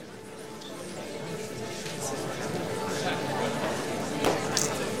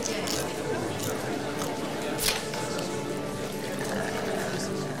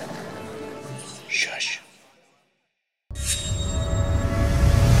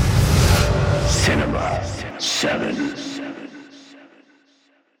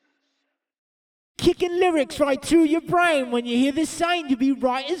Kicking lyrics right through your brain. When you hear this sign, you'll be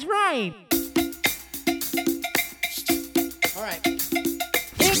right as rain. All right.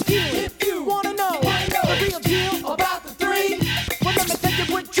 If you wanna know the real deal about the three, well, let me take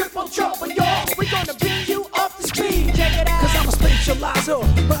it with triple trouble, y'all. We're gonna bring you up to speed. Check it out. 'Cause I'm a specializer,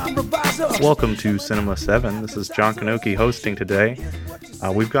 I'm a reviser. Welcome to Cinema 7. This is John Kanoki hosting today.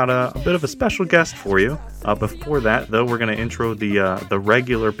 We've got a bit of a special guest for you. Before that, though, we're going to intro the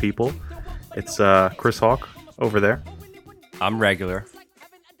regular people. It's Chris Hawk over there. I'm regular.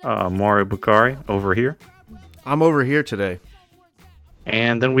 Mario Bukhari over here. I'm over here today.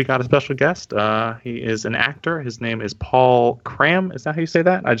 And then we got a special guest. He is an actor. His name is Paul Cram. Is that how you say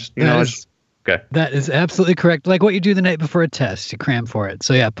that? Okay. That is absolutely correct. Like what you do the night before a test, you cram for it.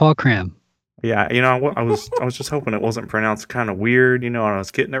 So yeah, Paul Cram. Yeah, I was just hoping it wasn't pronounced kind of weird, and I was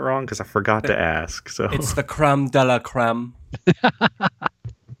getting it wrong because I forgot to ask. So it's the creme de la creme.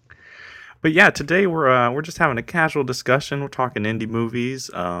 But yeah, today we're just having a casual discussion. We're talking indie movies,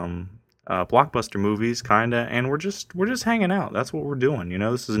 blockbuster movies, kinda, and we're just hanging out. That's what we're doing.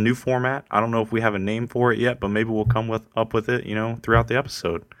 This is a new format. I don't know if we have a name for it yet, but maybe we'll come up with it, throughout the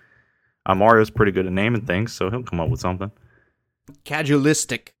episode. Mario's pretty good at naming things, so he'll come up with something.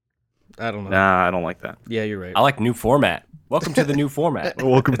 Casualistic. I don't know. Nah, I don't like that. Yeah, you're right. I like new format. Welcome to the new format.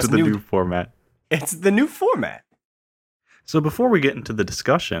 Welcome to the new format. It's the new format. So before we get into the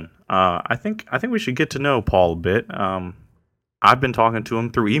discussion, I think we should get to know Paul a bit. I've been talking to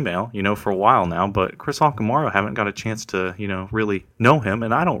him through email, for a while now, but Chris Hawk and Mario haven't got a chance to, really know him,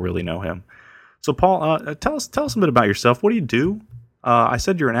 and I don't really know him. So Paul, tell us a bit about yourself. What do you do? I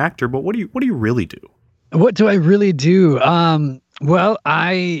said you're an actor, but what do you really do? What do I really do? Well,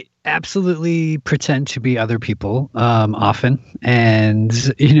 I absolutely pretend to be other people often, and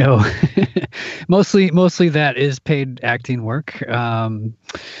mostly that is paid acting work. Let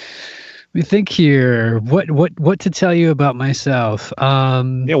me think here. What to tell you about myself?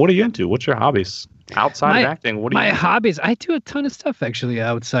 Yeah, what are you into? What's your hobbies outside of acting? What are my hobbies? I do a ton of stuff actually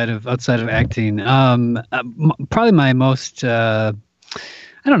outside of acting. Probably my most.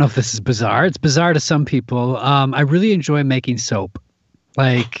 I don't know if this is bizarre. It's bizarre to some people. I really enjoy making soap.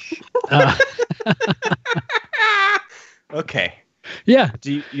 Okay. Yeah.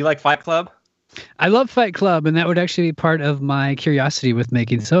 Do you like Fight Club? I love Fight Club, and that would actually be part of my curiosity with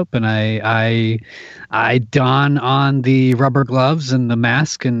making soap. And I don on the rubber gloves and the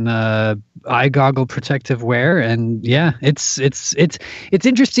mask and eye goggle protective wear, and yeah, it's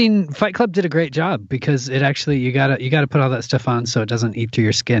interesting. Fight Club did a great job because it actually you gotta put all that stuff on so it doesn't eat through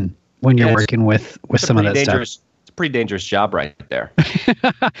your skin when you're working with some of that stuff. It's a pretty dangerous job right there.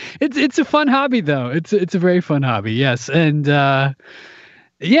 It's a fun hobby though. It's a very fun hobby. Yes, and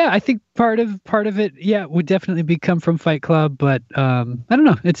yeah, I think part of it, would definitely come from Fight Club, but I don't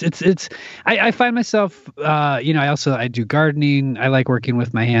know. I find myself, I do gardening. I like working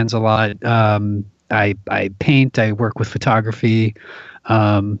with my hands a lot. I paint. I work with photography.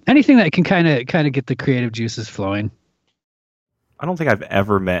 Anything that can kind of get the creative juices flowing. I don't think I've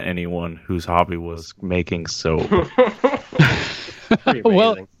ever met anyone whose hobby was making soap.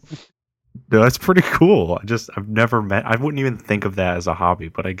 Well, no, that's pretty cool. I've never met. I wouldn't even think of that as a hobby,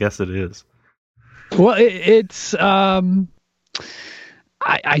 but I guess it is. Well, it's I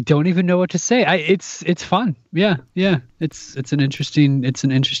don't even know what to say. It's fun. Yeah. It's an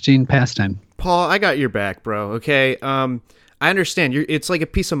interesting pastime. Paul, I got your back, bro. Okay. I understand. It's like a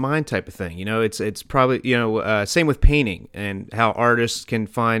peace of mind type of thing. It's probably same with painting and how artists can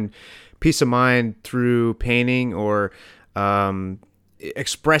find peace of mind through painting or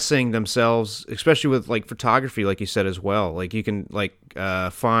expressing themselves, especially with like photography, like you said as well. Like you can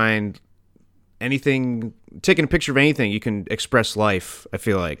find anything, taking a picture of anything, you can express life. I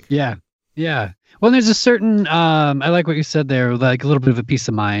feel like. Yeah. Well, there's a certain I like what you said there, like a little bit of a peace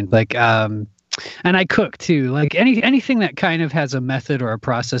of mind, like and I cook too. Like anything that kind of has a method or a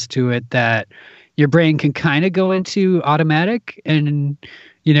process to it that your brain can kind of go into automatic, and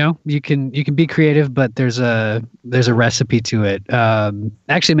you can be creative, but there's a recipe to it.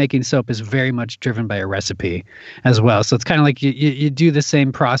 Actually, making soap is very much driven by a recipe as well. So it's kind of like you do the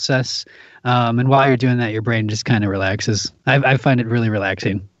same process, and while you're doing that, your brain just kind of relaxes. I find it really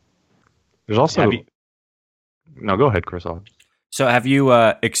relaxing. There's also no. Go ahead, Chris. So have you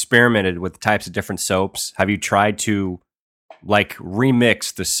experimented with types of different soaps? Have you tried to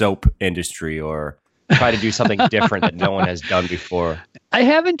remix the soap industry or try to do something different that no one has done before? I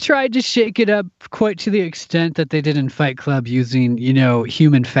haven't tried to shake it up quite to the extent that they did in Fight Club using,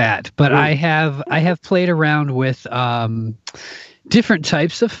 human fat, but I have played around with different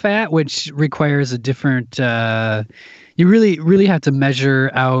types of fat, which requires a different. You really have to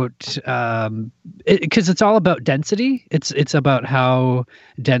measure out because it's all about density. It's about how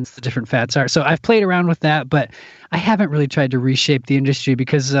dense the different fats are. So I've played around with that, but I haven't really tried to reshape the industry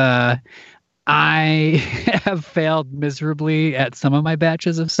because I have failed miserably at some of my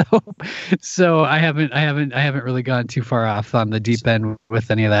batches of soap. So I haven't really gone too far off on the deep end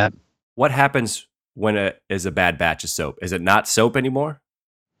with any of that. What happens when it is a bad batch of soap? Is it not soap anymore?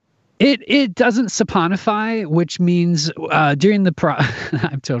 It doesn't saponify, which means during the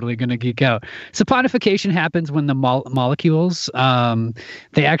I'm totally gonna geek out. Saponification happens when the molecules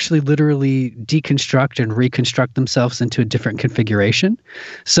they actually literally deconstruct and reconstruct themselves into a different configuration.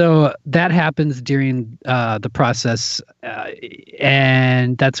 So that happens during the process,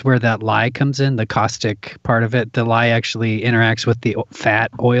 and that's where that lye comes in, the caustic part of it. The lye actually interacts with the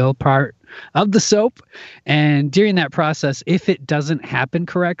fat oil part of the soap, and during that process, if it doesn't happen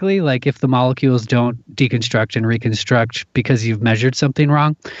correctly, like if the molecules don't deconstruct and reconstruct because you've measured something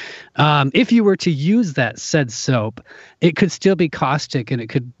wrong, if you were to use that said soap, it could still be caustic and it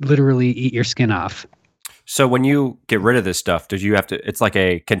could literally eat your skin off. So when you get rid of this stuff, did you have to? It's like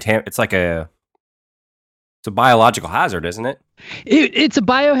a it's a biological hazard, isn't it? It's a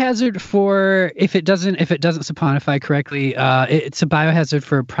biohazard for if it doesn't saponify correctly. It's a biohazard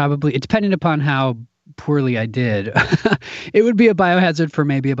for probably, depending upon how poorly I did, it would be a biohazard for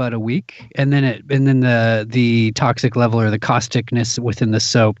maybe about a week, and then the toxic level or the causticness within the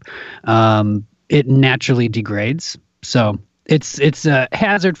soap, it naturally degrades. So it's a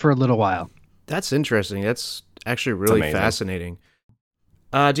hazard for a little while. That's interesting. That's actually really fascinating.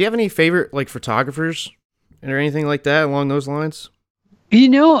 Do you have any favorite like photographers or anything like that along those lines? You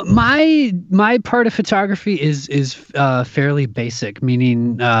know, my part of photography is fairly basic,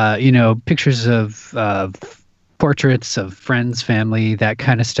 meaning pictures of portraits of friends, family, that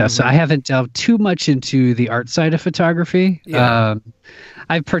kind of stuff. Mm-hmm. So I haven't delved too much into the art side of photography. Yeah.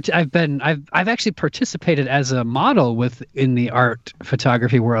 I've actually participated as a model in the art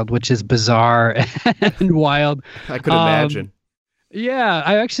photography world, which is bizarre and wild. I could imagine. Yeah,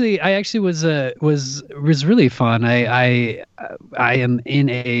 I actually was really fun. I am in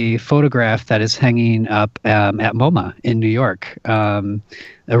a photograph that is hanging up at MoMA in New York. A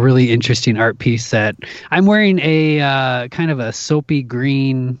really interesting art piece that I'm wearing a kind of a soapy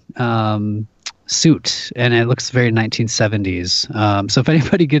green suit, and it looks very 1970s. So if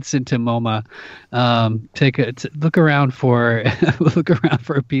anybody gets into MoMA, look around for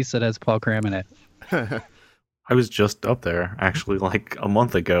a piece that has Paul Cram in it. I was just up there, actually, like a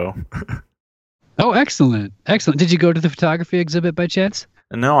month ago. Oh, excellent. Excellent. Did you go to the photography exhibit by chance?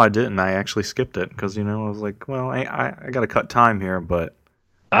 No, I didn't. I actually skipped it because, I was like, well, I got to cut time here, but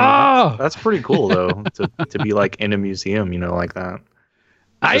that's pretty cool, though, to be like in a museum, like that.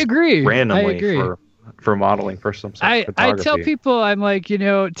 I agree. Randomly for modeling for some photography. I tell people, I'm like,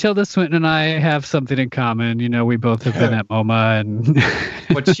 Tilda Swinton and I have something in common. We both have been at MoMA, and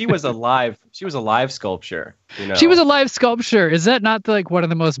but she was a live sculpture. She was a live sculpture. Is that not like one of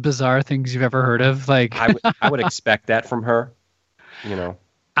the most bizarre things you've ever heard of? Like, I would expect that from her.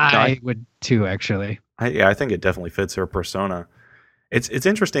 I would too, actually. I think it definitely fits her persona. It's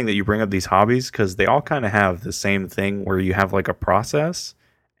interesting that you bring up these hobbies because they all kind of have the same thing where you have like a process.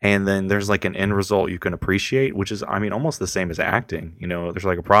 And then there's like an end result you can appreciate, which is, almost the same as acting. There's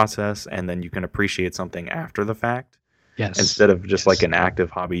like a process, and then you can appreciate something after the fact. Yes. Instead of just like an active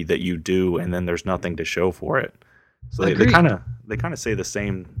hobby that you do, and then there's nothing to show for it. So they kind of say the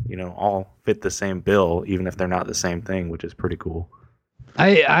same, all fit the same bill, even if they're not the same thing, which is pretty cool.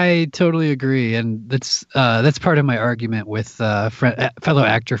 I totally agree, and that's part of my argument with fellow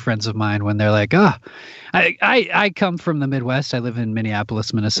actor friends of mine when they're like, I come from the Midwest. I live in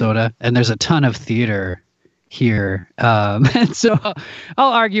Minneapolis, Minnesota, and there's a ton of theater here, and so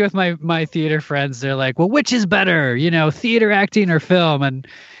I'll argue with my theater friends. They're like, well, which is better, theater acting or film? And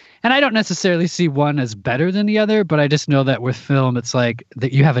I don't necessarily see one as better than the other, but I just know that with film, it's like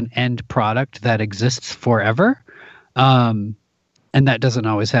that you have an end product that exists forever. And that doesn't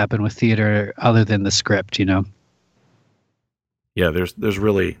always happen with theater other than the script, Yeah, there's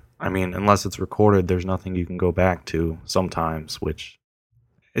really, unless it's recorded, there's nothing you can go back to sometimes, which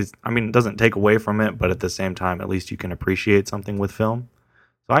is, it doesn't take away from it, but at the same time, at least you can appreciate something with film.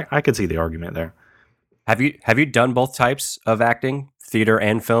 So I could see the argument there. Have you done both types of acting, theater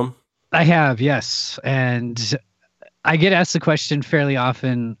and film? I have, yes. And I get asked the question fairly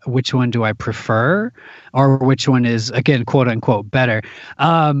often, which one do I prefer, or which one is, again, quote unquote, better.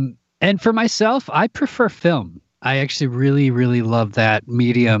 And for myself, I prefer film. I actually really, really love that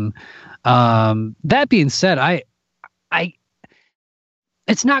medium. That being said,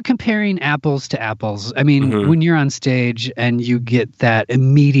 it's not comparing apples to apples. I mean, Mhm. when you're on stage and you get that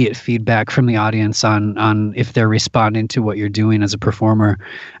immediate feedback from the audience on if they're responding to what you're doing as a performer,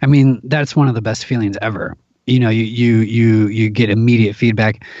 I mean, that's one of the best feelings ever. You know, you get immediate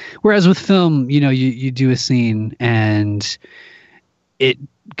feedback. Whereas with film, you know, you do a scene and it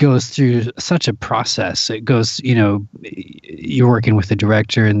goes through such a process. It goes, you know, you're working with the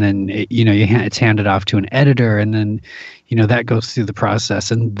director, and then you know it's handed off to an editor, and then you know that goes through the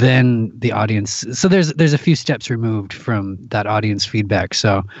process, and then the audience. So there's a few steps removed from that audience feedback.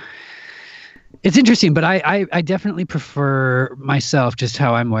 So it's interesting, but I definitely prefer myself just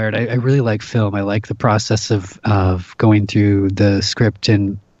how I'm wired. I really like film. I like the process of going through the script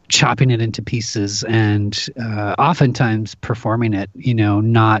and chopping it into pieces, and oftentimes performing it, you know,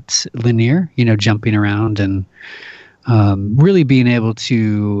 not linear, you know, jumping around, and really being able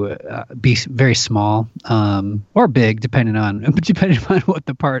to be very small or big, depending on what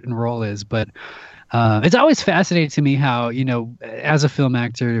the part and role is. But it's always fascinating to me how, you know, as a film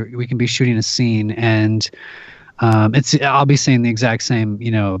actor, we can be shooting a scene and I'll be saying the exact same,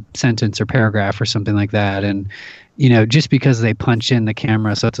 you know, sentence or paragraph or something like that, and you know, just because they punch in the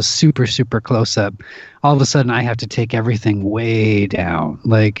camera, so it's a super, super close up, all of a sudden I have to take everything way down.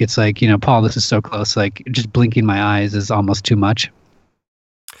 Like, it's like, you know, Paul, this is so close. Like, just blinking my eyes is almost too much.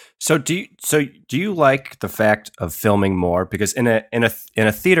 So do you like the fact of filming more? Because in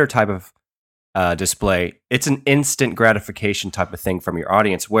a theater type of display, it's an instant gratification type of thing from your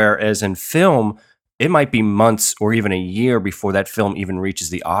audience. Whereas in film, it might be months or even a year before that film even reaches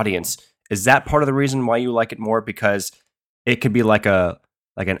the audience. Is that part of the reason why you like it more? Because it could be like an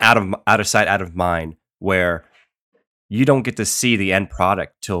out of sight, out of mind, where you don't get to see the end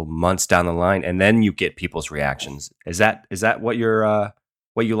product till months down the line, and then you get people's reactions. Is that what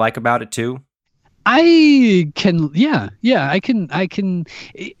what you like about it too? I can, yeah, it's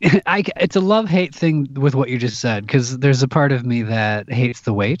a love-hate thing with what you just said, because there's a part of me that hates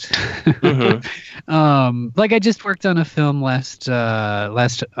the wait. Like I just worked on a film right at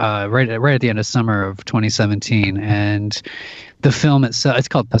the end of summer of 2017, and the film itself, it's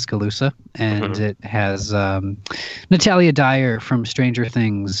called Tuscaloosa, and it has Natalia Dyer from Stranger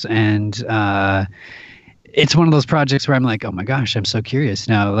Things, and it's one of those projects where I'm like, oh my gosh, I'm so curious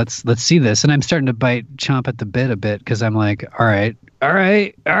now. Let's see this, and I'm starting to chomp at the bit a bit, because I'm like, all right,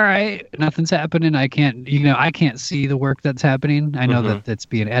 nothing's happening. I can't see the work that's happening. I know that it's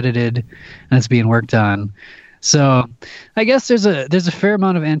being edited and it's being worked on. So I guess there's a fair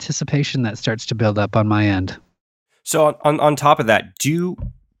amount of anticipation that starts to build up on my end. So on top of that, do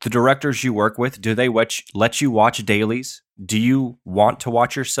the directors you work with, do they let you watch dailies? Do you want to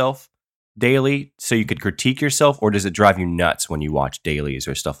watch yourself daily so you could critique yourself, or does it drive you nuts when you watch dailies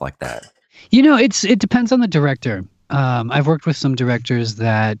or stuff like that? You know, it depends on the director. I've worked with some directors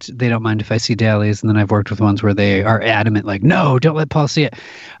that they don't mind if I see dailies, and then I've worked with ones where they are adamant, like, no, don't let Paul see it.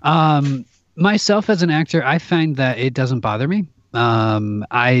 Myself as an actor, I find that it doesn't bother me.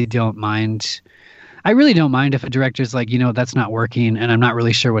 I don't mind. I really don't mind if a director's like, you know, that's not working and I'm not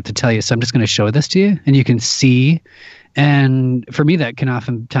really sure what to tell you, so I'm just going to show this to you and you can see. And for me, that can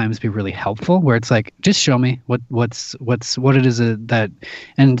oftentimes be really helpful, where it's like, just show me what it is that,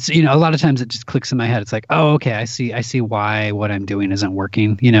 and you know, a lot of times it just clicks in my head. It's like, oh, okay, I see why what I'm doing isn't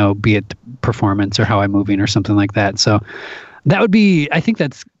working, you know, be it performance or how I'm moving or something like that. So that would be, I think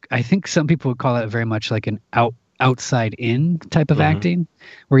some people would call that very much like an outside in type of acting,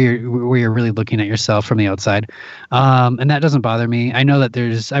 where you're really looking at yourself from the outside. And that doesn't bother me. I know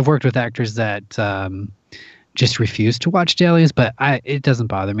that I've worked with actors that, just refuse to watch dailies, but it doesn't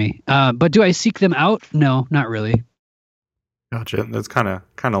bother me. But do I seek them out? No, not really. Gotcha. That's kind of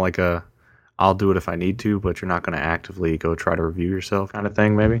like I'll do it if I need to, but you're not going to actively go try to review yourself kind of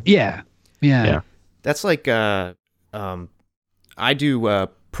thing, maybe? Yeah. That's like I do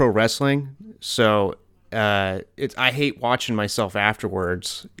pro wrestling, so I hate watching myself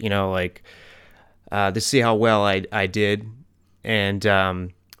afterwards, you know, like to see how well I did. And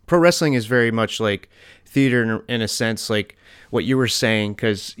pro wrestling is very much like theater in a sense, like what you were saying,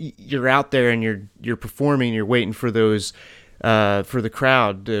 because you're out there and you're performing, you're waiting for those for the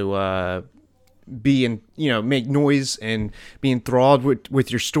crowd to be in, you know, make noise and be enthralled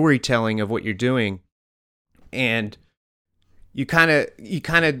with your storytelling of what you're doing. And you kind of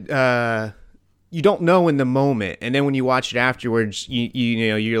you don't know in the moment, and then when you watch it afterwards, you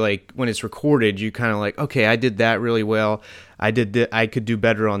know, you're like, when it's recorded, you kind of like, okay, I did that really well. I could do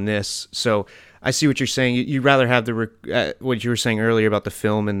better on this. So I see what you're saying. You'd rather have what you were saying earlier about the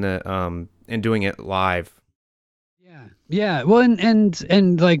film and the and doing it live. Yeah. Well,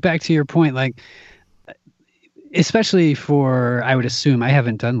 and like back to your point, like especially for, I would assume, I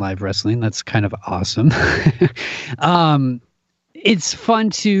haven't done live wrestling. That's kind of awesome. um, it's fun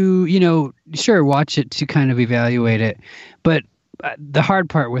to, sure, watch it to kind of evaluate it. But the hard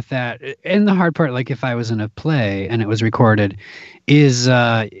part with that, and the hard part, like if I was in a play and it was recorded, is,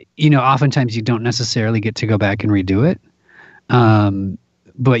 oftentimes you don't necessarily get to go back and redo it.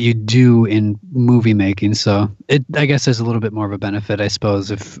 But you do in movie making. So I guess there's a little bit more of a benefit, I suppose,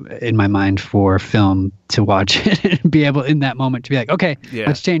 if in my mind for film to watch it and be able in that moment to be like, okay,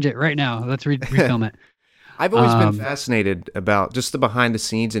 let's change it right now. Let's refilm it. I've always been fascinated about just the behind the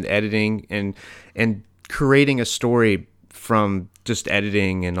scenes and editing and creating a story from just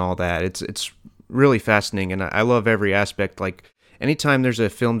editing and all that. It's really fascinating, and I love every aspect. Like anytime there's a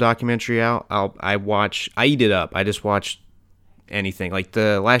film documentary out, I eat it up. I just watch anything. Like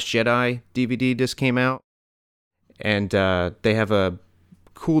the Last Jedi DVD just came out, and they have a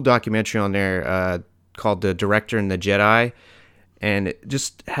cool documentary on there called The Director and the Jedi, and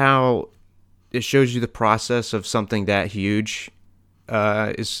just how it shows you the process of something that huge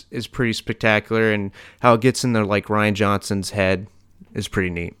is pretty spectacular, and how it gets into like Rian Johnson's head is pretty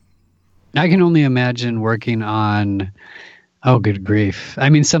neat. I can only imagine working on, oh, good grief. I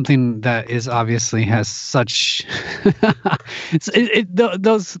mean, something that is obviously has such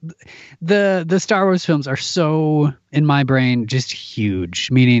the Star Wars films are so, in my brain, just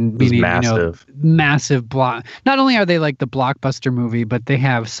huge. Meaning massive. Massive block. Not only are they like the blockbuster movie, but they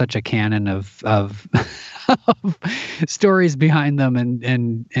have such a canon of of stories behind them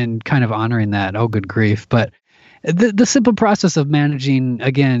and kind of honoring that. Oh, good grief. But the simple process of managing,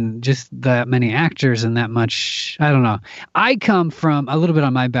 again, just that many actors and that much, I don't know. I come from, a little bit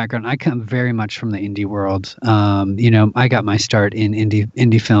on my background, I come very much from the indie world. I got my start in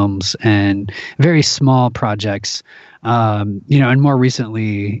indie films and very small projects, and more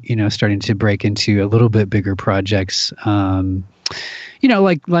recently, starting to break into a little bit bigger projects. I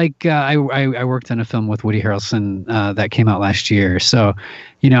worked on a film with Woody Harrelson that came out last year. So,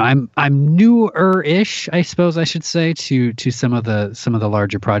 I'm newer-ish, I suppose I should say, to some of the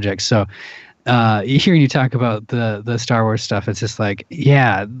larger projects. So, hearing you talk about the Star Wars stuff, it's just like,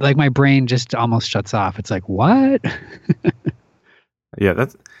 yeah, like my brain just almost shuts off. It's like, what? Yeah,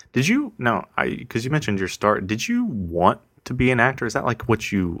 because you mentioned your start. Did you want to be an actor? Is that like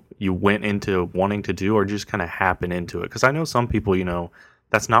what you went into wanting to do, or just kind of happen into it? Because I know some people,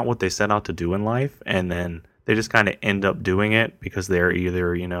 that's not what they set out to do in life, and then they just kind of end up doing it because they're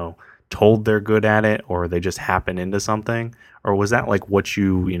either, told they're good at it, or they just happen into something. Or was that like what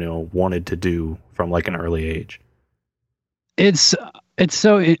you, wanted to do from like an early age? It's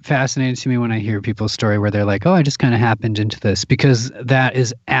so fascinating to me when I hear people's story where they're like, oh, I just kind of happened into this, because that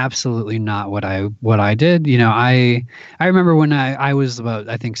is absolutely not what I did. I remember when I was about,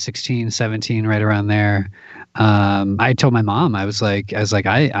 I think 16, 17, right around there. I told my mom, I was like,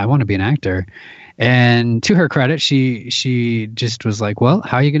 I want to be an actor. And to her credit, she just was like, well,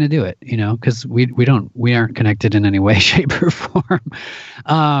 how are you going to do it? Because we aren't connected in any way, shape, or form.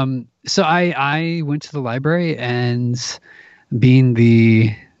 So I went to the library, and being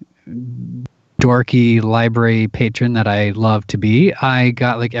the dorky library patron that I love to be, I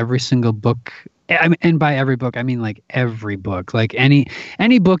got like every single book. And by every book, I mean like every book, like any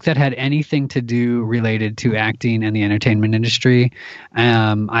book that had anything to do related to acting and the entertainment industry.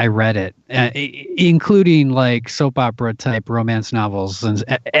 I read it, including like soap opera type romance novels and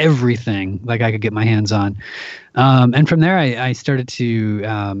everything like I could get my hands on. And from there, I started to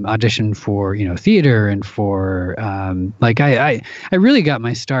audition for theater and for I really got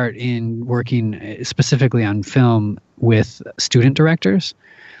my start in working specifically on film with student directors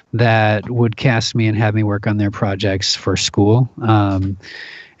that would cast me and have me work on their projects for school. And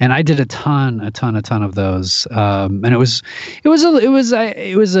I did a ton of those. And it was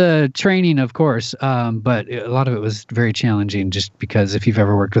a training, of course. But a lot of it was very challenging, just because if you've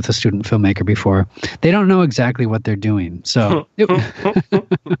ever worked with a student filmmaker before, they don't know exactly what they're doing. So, yeah.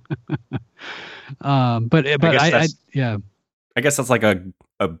 I guess that's like a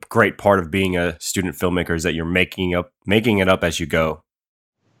great part of being a student filmmaker, is that you're making it up as you go.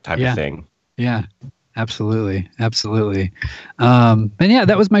 Type of thing. Yeah, absolutely. And yeah,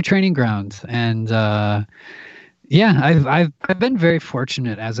 that was my training ground. And I've been very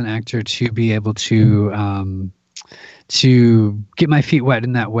fortunate as an actor to be able to get my feet wet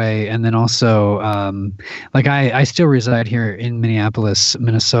in that way. And then also, I still reside here in Minneapolis,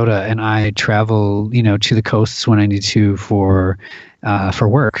 Minnesota, and I travel, to the coasts when I need to for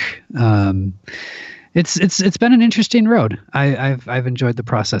work. It's been an interesting road. I've enjoyed the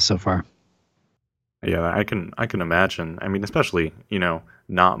process so far. Yeah, I can imagine. I mean, especially,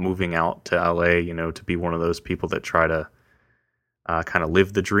 not moving out to LA, to be one of those people that try to kind of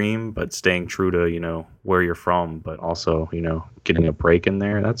live the dream, but staying true to, where you're from, but also, getting a break in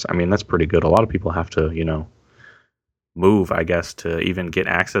there. That's pretty good. A lot of people have to, move, I guess, to even get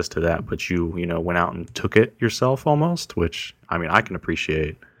access to that, but you, went out and took it yourself almost, which, I can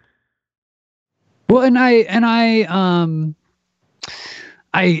appreciate. Well,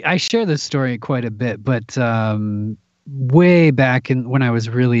 I share this story quite a bit, but way back when I was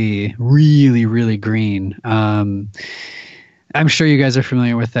really, really, really green, I'm sure you guys are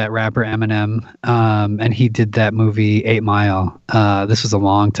familiar with that rapper Eminem, and he did that movie 8 Mile. This was a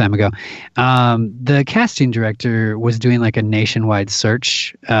long time ago. The casting director was doing like a nationwide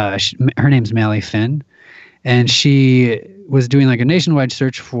search. Her name's Mally Finn, and she was doing like a nationwide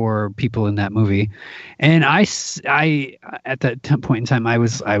search for people in that movie. And I at that point in time, I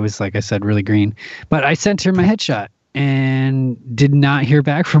was like I said, really green, but I sent her my headshot and did not hear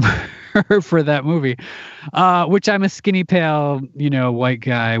back from her for that movie, which I'm a skinny, pale, white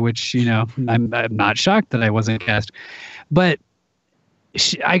guy, which, I'm not shocked that I wasn't cast, but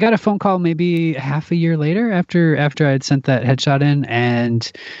I got a phone call maybe half a year later after I had sent that headshot in,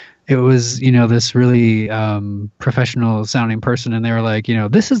 and it was, this really professional sounding person. And they were like,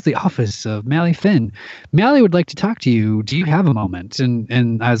 this is the office of Mally Finn. Mally would like to talk to you. Do you have a moment?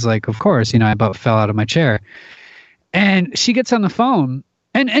 And I was like, of course, I about fell out of my chair. And she gets on the phone.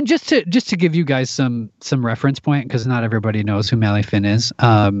 And just to give you guys some reference point, because not everybody knows who Mally Finn is.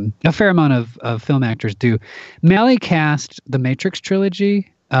 A fair amount of film actors do. Mally cast the Matrix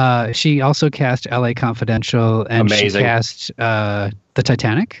trilogy. She also cast L.A. Confidential, and Amazing. She cast the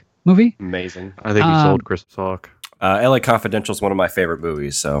Titanic movie. Amazing. I think you sold Chris Hawk. LA Confidential is one of my favorite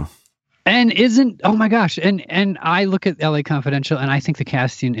movies. So, and oh my gosh, and I look at LA Confidential and I think the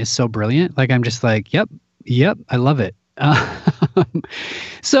casting is so brilliant. Like I'm just like, yep, I love it.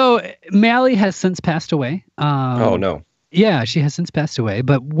 So Mally has since passed away. oh no. Yeah, she has since passed away.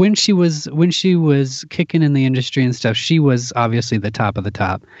 But when she was kicking in the industry and stuff, she was obviously the top of the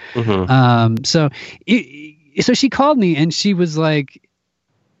top. Mm-hmm. So she called me and she was like,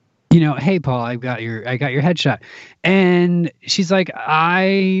 hey Paul, I got your headshot, and she's like,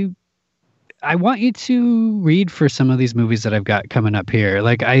 I want you to read for some of these movies that I've got coming up here.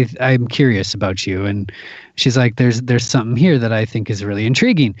 Like I'm curious about you, and she's like, there's something here that I think is really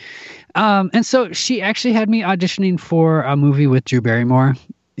intriguing. And so she actually had me auditioning for a movie with Drew Barrymore,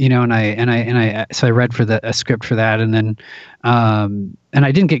 and I read for a script for that, and then and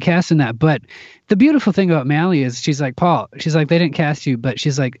I didn't get cast in that. But the beautiful thing about Mally is she's like, Paul, she's like, they didn't cast you, but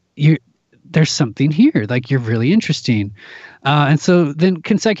she's like, there's something here, like you're really interesting. And so then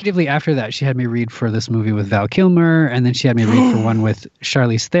consecutively after that, she had me read for this movie with Val Kilmer, and then she had me read for one with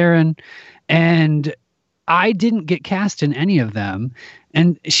Charlize Theron, and I didn't get cast in any of them.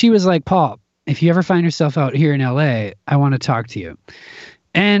 And she was like, Paul, if you ever find yourself out here in LA, I want to talk to you.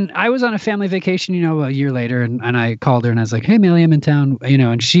 And I was on a family vacation, a year later, and I called her and I was like, hey, Millie, I'm in town,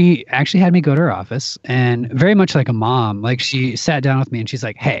 and she actually had me go to her office, and very much like a mom, like she sat down with me and she's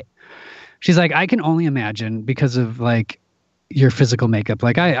like, hey, she's like, I can only imagine because of like your physical makeup.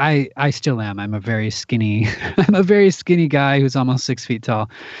 Like I still am. I'm a very skinny guy who's almost 6 feet tall.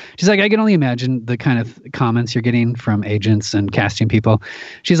 She's like, I can only imagine the kind of comments you're getting from agents and casting people.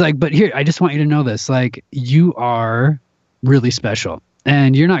 She's like, but here, I just want you to know this, like you are really special.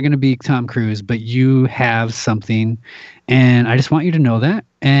 And you're not going to be Tom Cruise, but you have something. And I just want you to know that.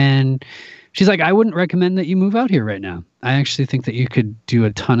 And she's like, I wouldn't recommend that you move out here right now. I actually think that you could do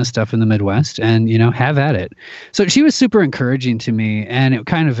a ton of stuff in the Midwest and, have at it. So she was super encouraging to me, and it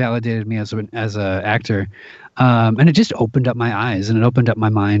kind of validated me as a actor. And it just opened up my eyes, and it opened up my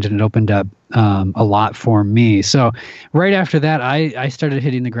mind, and it opened up a lot for me. So right after that, I started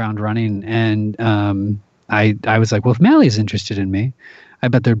hitting the ground running, and I was like, well, if Mally's interested in me, I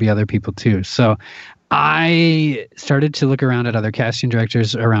bet there'd be other people too. So I started to look around at other casting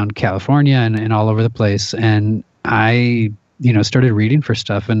directors around California and all over the place. And I, started reading for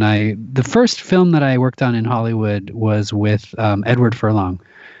stuff. And the first film that I worked on in Hollywood was with Edward Furlong,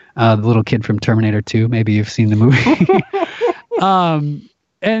 the little kid from Terminator 2. Maybe you've seen the movie.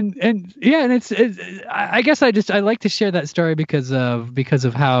 And yeah, and it's I guess I like to share that story because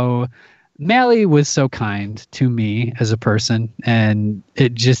of how Mally was so kind to me as a person, and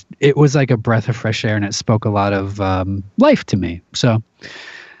it was like a breath of fresh air, and it spoke a lot of life to me. So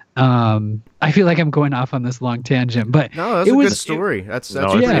I feel like I'm going off on this long tangent, but no, that's a good story. That's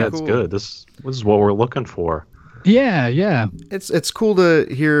really cool. It's good. This is what we're looking for. Yeah. It's cool to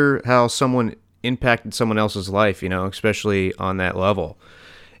hear how someone impacted someone else's life, especially on that level.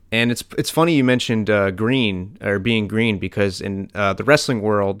 And it's funny you mentioned green or being green, because in the wrestling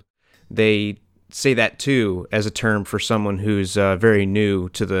world, they say that too as a term for someone who's very new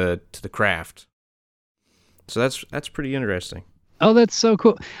to the craft. So that's pretty interesting. Oh, that's so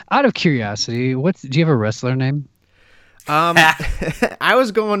cool. Out of curiosity, do you have a wrestler name? I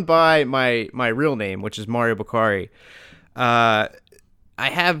was going by my real name, which is Mario Bakari. I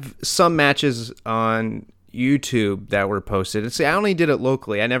have some matches on YouTube that were posted. And see, I only did it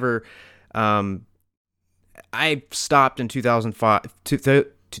locally. I never. I stopped in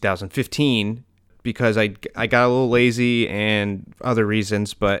 2015 because I got a little lazy and other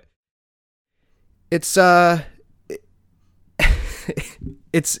reasons, but it's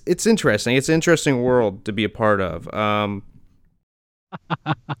it's interesting. It's an interesting world to be a part of. I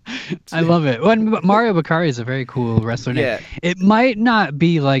love it. Well, Mario Bakari is a very cool wrestler name. Yeah. It might not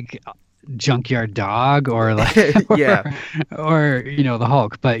be like Junkyard Dog or like Yeah. or the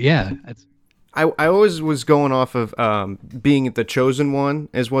Hulk, but yeah, it's I always was going off of being the chosen one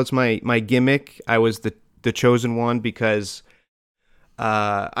as what's my gimmick. I was the chosen one because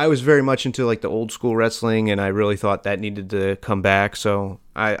I was very much into like the old school wrestling, and I really thought that needed to come back. So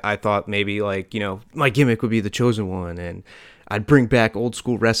I thought maybe like, my gimmick would be the chosen one, and I'd bring back old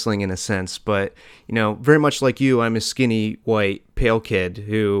school wrestling in a sense. But, very much like you, I'm a skinny, white, pale kid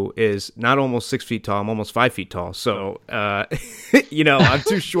who is not almost 6 feet tall. I'm almost 5 feet tall. So, I'm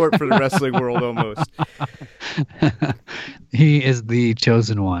too short for the wrestling world almost. he is the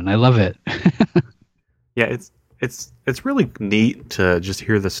chosen one. I love it. Yeah, it's really neat to just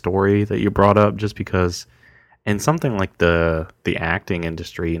hear the story that you brought up, just because in something like the acting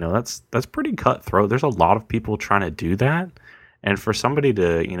industry, that's pretty cutthroat. There's a lot of people trying to do that. And for somebody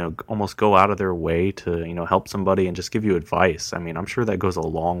to, almost go out of their way to, help somebody and just give you advice, I mean, I'm sure that goes a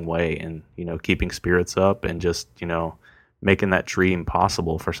long way in, keeping spirits up and just, making that dream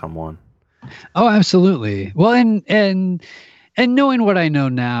possible for someone. Oh, absolutely. Well, and knowing what I know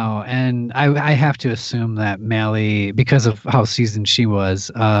now, and I have to assume that Mally, because of how seasoned she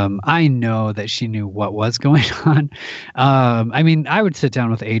was, I know that she knew what was going on. I mean, I would sit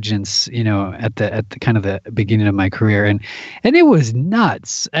down with agents, at the kind of the beginning of my career, and it was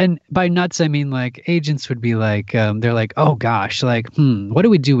nuts. And by nuts, I mean like agents would be like, they're like, oh gosh, like, what do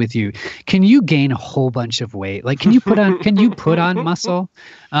we do with you? Can you gain a whole bunch of weight? Like, can you put on muscle?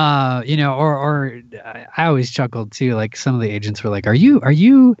 Or I always chuckled too. Like some of the agents were like, "Are you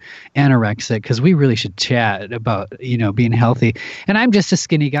anorexic? Because we really should chat about being healthy." And I'm just a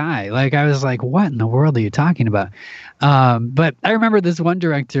skinny guy. Like I was like, "What in the world are you talking about?" But I remember this one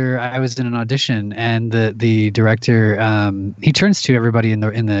director. I was in an audition, and the director he turns to everybody in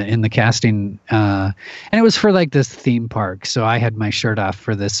the casting, and it was for like this theme park. So I had my shirt off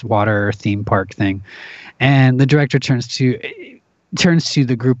for this water theme park thing, and the director turns to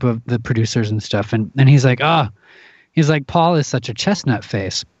the group of the producers and stuff, and he's like, Paul is such a chestnut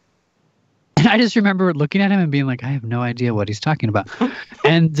face. And I just remember looking at him and being like, I have no idea what he's talking about.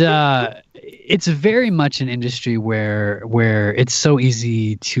 And it's very much an industry where it's so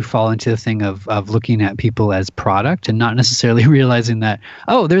easy to fall into the thing of looking at people as product and not necessarily realizing that,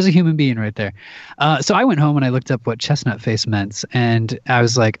 oh, there's a human being right there. So I went home and I looked up what chestnut face meant, and I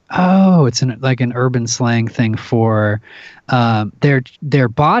was like, oh, it's like an urban slang thing for their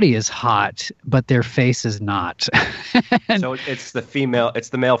body is hot, but their face is not. So it's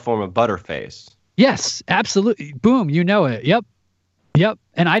the male form of butterface. Yes, absolutely. Boom, you know it. Yep.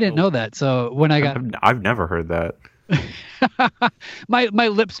 And I didn't know that. So when I've never heard that. my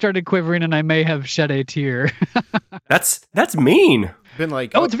lips started quivering and I may have shed a tear. That's mean. Been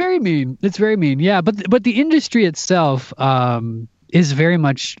like, it's very mean. It's very mean. Yeah, but the industry itself is very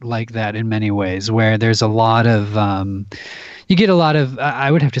much like that in many ways, where there's a lot of you get a lot of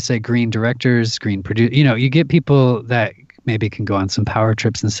I would have to say green directors, green produce. You get people that maybe can go on some power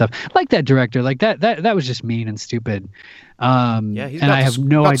trips and stuff, like that director. Like that was just mean and stupid. yeah, he's and I have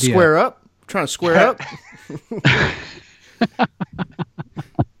no idea. Square up, trying to square up.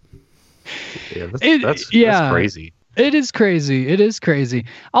 Yeah, that's crazy. It is crazy. It is crazy.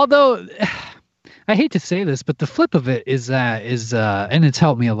 Although I hate to say this, but the flip of it is and it's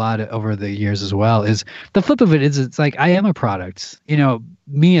helped me a lot over the years as well, is the flip of it is it's like I am a product.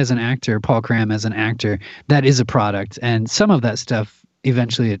 Me as an actor, Paul Cram as an actor, that is a product. And some of that stuff,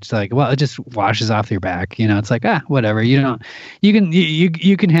 eventually it's like, well, it just washes off your back. It's like, whatever. You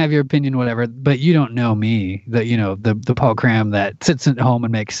can have your opinion, whatever, but you don't know me, the Paul Cram that sits at home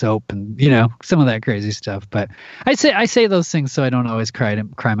and makes soap and, some of that crazy stuff. But I say those things so I don't always cry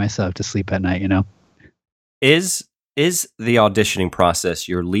myself to sleep at night, Is the auditioning process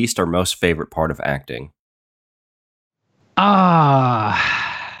your least or most favorite part of acting?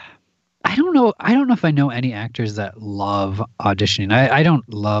 I don't know. I don't know if I know any actors that love auditioning. I don't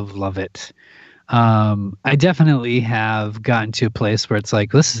love it. I definitely have gotten to a place where it's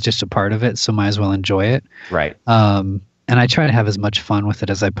like, this is just a part of it, so might as well enjoy it. Right. And I try to have as much fun with it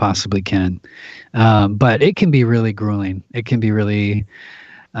as I possibly can. But it can be really grueling. It can be really,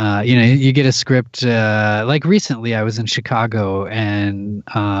 you get a script. Like recently, I was in Chicago, and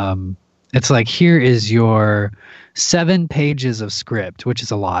it's like, here is your 7 pages of script, which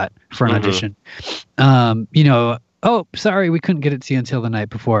is a lot for an audition. Oh, sorry, we couldn't get it to you until the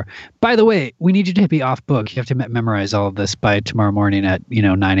night before. By the way, we need you to be off book. You have to memorize all of this by tomorrow morning at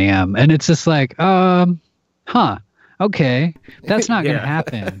 9 a.m. And it's just like, okay, that's not going to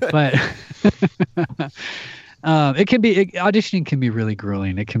happen. But auditioning can be really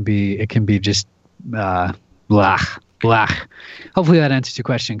grueling. It can be just blah. Hopefully that answers your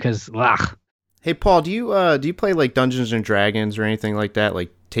question, because blah. Hey, Paul, do you play like Dungeons and Dragons or anything like that, like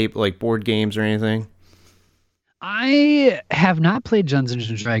board games or anything? I have not played Dungeons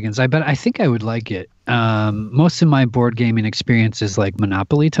and Dragons. I think I would like it. Most of my board gaming experience is like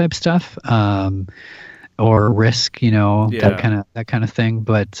Monopoly type stuff, or Risk, that kind of thing.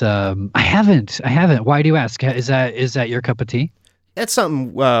 But I haven't. Why do you ask? Is that your cup of tea? That's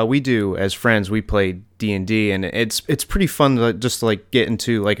something we do as friends. We play D&D, and it's pretty fun to just like get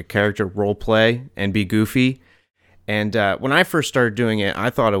into like a character role play and be goofy. And when I first started doing it,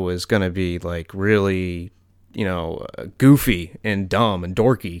 I thought it was gonna be like really, goofy and dumb and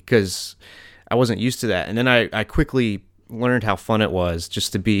dorky, because I wasn't used to that. And then I quickly learned how fun it was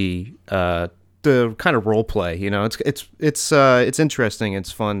just to be the kind of role play. It's interesting.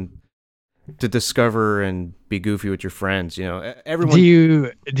 It's fun to discover and be goofy with your friends.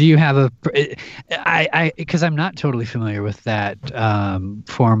 Everyone. Do you have because I'm not totally familiar with that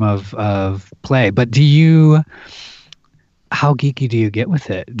form of play, but how geeky do you get with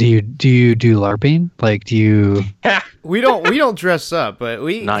it? Do you do LARPing? Like, do you? We don't dress up, but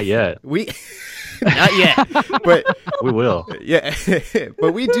we Not yet. Not yet, but We will. yeah,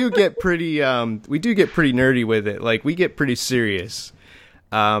 but we do get pretty nerdy with it. Like, we get pretty serious.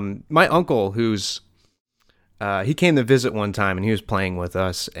 My uncle, he came to visit one time, and he was playing with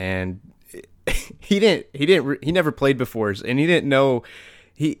us, and he never played before, and he didn't know.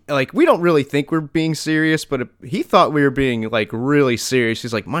 We don't really think we're being serious, but he thought we were being like really serious.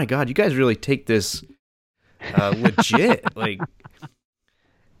 He's like, "My God, you guys really take this legit."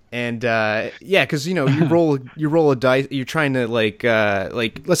 Because you roll a dice. You're trying to like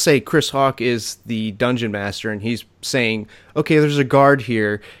let's say Chris Hawk is the dungeon master, and he's saying, "Okay, there's a guard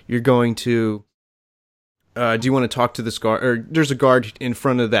here. You're going to." Do you want to talk to this guard? Or there's a guard in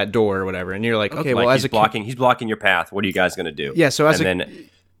front of that door or whatever, and you're like, okay, well, he's blocking your path. What are you guys going to do? Yeah, so as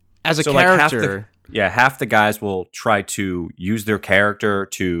a character, half the guys will try to use their character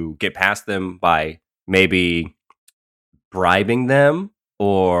to get past them by maybe bribing them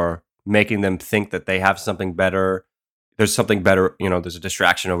or making them think that they have something better. There's something better, there's a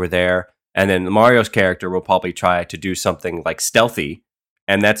distraction over there. And then Mario's character will probably try to do something like stealthy,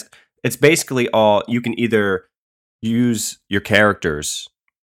 and it's basically all you can either use your character's,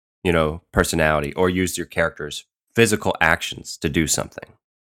 personality, or use your character's physical actions to do something.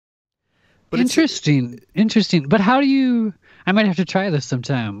 But interesting. But how do you? I might have to try this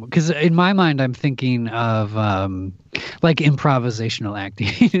sometime, because in my mind I'm thinking of like improvisational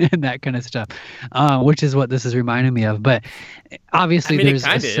acting and that kind of stuff, which is what this is reminding me of. But obviously, there's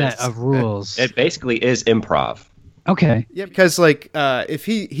a set of rules. It basically is improv. Okay. Yeah, because if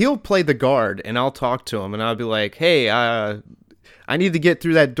he'll play the guard, and I'll talk to him, and I'll be like, "Hey, I need to get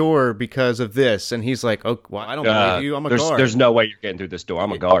through that door because of this," and he's like, "Oh, well, I don't believe you. I'm a guard. There's no way you're getting through this door.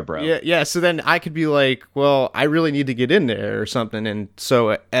 I'm a guard, bro." Yeah. So then I could be like, "Well, I really need to get in there or something," and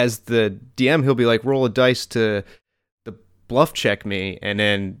so as the DM, he'll be like, "Roll a dice to the bluff check me," and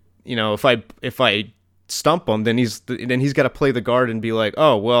then if I stump him, then he's got to play the guard and be like,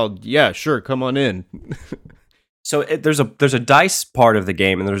 "Oh, well, yeah, sure, come on in." So there's a dice part of the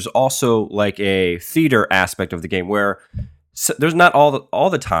game, and there's also like a theater aspect of the game where there's not all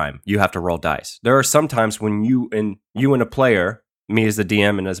the time you have to roll dice. There are some times when you and a player, me as the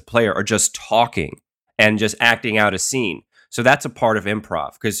DM and as a player, are just talking and just acting out a scene. So that's a part of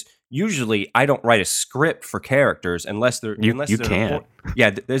improv, because usually I don't write a script for characters unless they're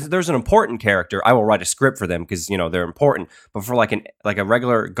there's an important character. I will write a script for them because they're important. But for like a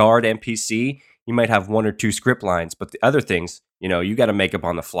regular guard NPC, you might have 1 or 2 script lines, but the other things, you got to make up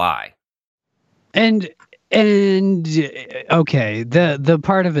on the fly. And And okay, the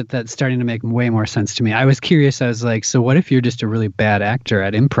part of it that's starting to make way more sense to me. I was curious. I was like, so what if you're just a really bad actor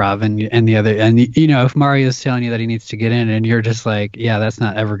at improv, and the other, and you know, if Mario's telling you that he needs to get in, and you're just like, yeah, that's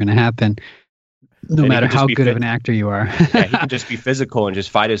not ever going to happen, no And he matter can just how be good of an actor you are. Yeah, he can just be physical and just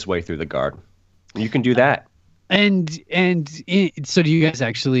fight his way through the guard. You can do that. So do you guys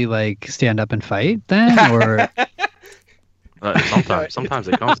actually like stand up and fight then, or? Sometimes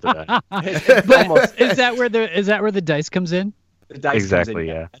it comes to that. But is that where the dice comes in? The dice Exactly, comes in,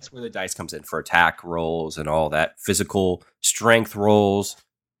 yeah. That's where the dice comes in for attack rolls and all that physical strength rolls.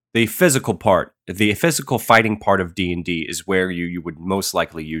 The physical part, the physical fighting part of D&D is where you would most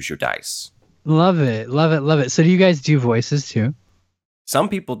likely use your dice. Love it, love it, love it. So do you guys do voices too? Some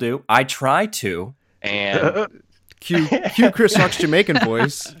people do. I try to. And Cue Chris Rock's Jamaican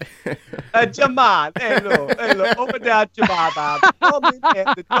voice. Jamal, hello, over there, Jamal.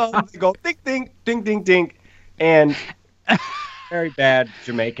 The drums go ding, ding, ding, ding, ding, and very bad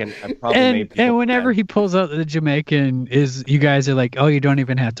Jamaican. I probably made And people whenever mad. he pulls out the Jamaican, you guys are like, oh, you don't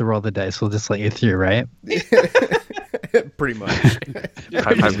even have to roll the dice. We'll just let you through, right? Pretty much.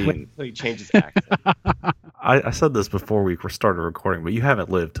 I mean, he changes accent. I said this before we started recording, but you haven't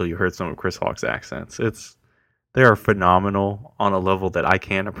lived till you heard some of Chris Hawk's accents. They are phenomenal on a level that I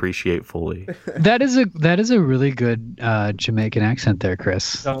can't appreciate fully. That is a really good Jamaican accent there,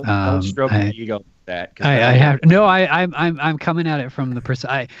 Chris. Don't stroke the ego with that. 'cause I'm coming at it from the person.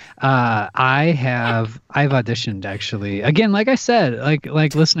 I've auditioned actually. Again, like I said,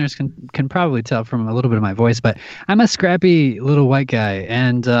 like listeners can probably tell from a little bit of my voice, but I'm a scrappy little white guy,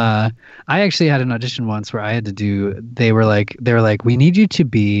 and I actually had an audition once where I had to do. They were like, we need you to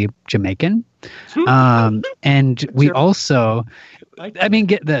be Jamaican, and we also. I mean,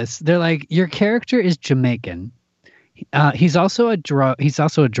 get this. They're like, your character is Jamaican. He's also a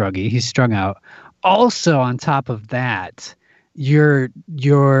druggie. He's strung out. Also, on top of that, you're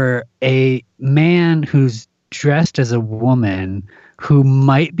a man who's dressed as a woman who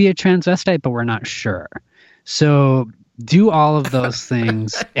might be a transvestite, but we're not sure. So do all of those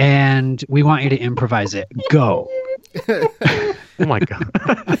things, and we want you to improvise it. Go. Oh my god!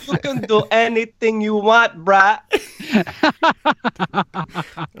 You can do anything you want, bruh.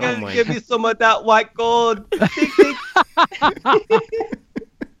 Oh my Give me some of that white gold. Tick, tick.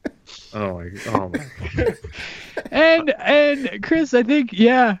 Oh my! And Chris, I think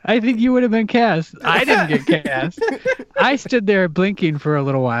you would have been cast. I didn't get cast. I stood there blinking for a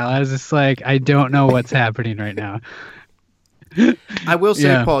little while. I was just like, I don't know what's happening right now. I will say,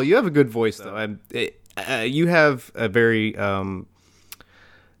 Yeah. Paul, you have a good voice, though. You have a very, I don't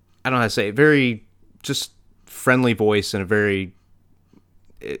know how to say it, very just friendly voice and a very,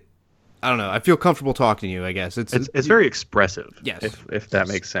 I don't know. I feel comfortable talking to you, I guess. It's very expressive. Yes. If that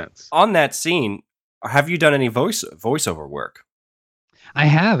makes sense. On that scene, have you done any voiceover work? I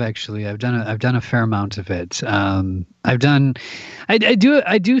have actually. I've done a fair amount of it. I do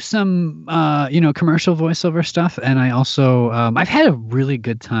some commercial voiceover stuff, and I also I've had a really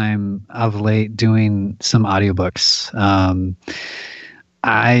good time of late doing some audiobooks.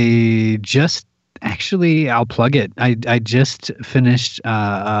 I'll plug it. I just finished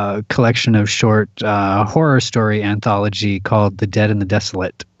a collection of short horror story anthology called The Dead and the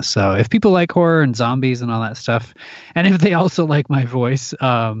Desolate. So if people like horror and zombies and all that stuff, and if they also like my voice,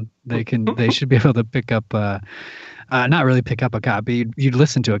 they should be able to pick up not really pick up a copy. You'd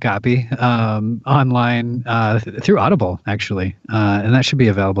listen to a copy online through Audible, actually, and that should be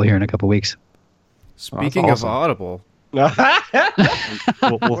available here in a couple weeks. Speaking of awesome. Audible, We'll throw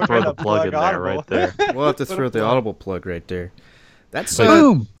gonna the plug in plug there Audible. right there. we'll have to throw the Audible plug right there. That's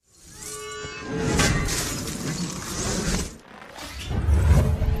Boom.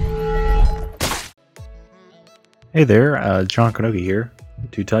 Hey there, John Kanogi here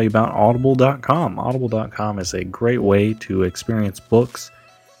to tell you about Audible.com. Audible.com is a great way to experience books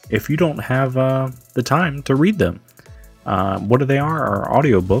if you don't have the time to read them. What they are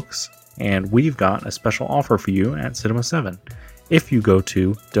audiobooks, and we've got a special offer for you at Cinema 7. If you go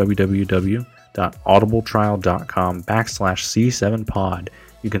to www.audibletrial.com/C7pod,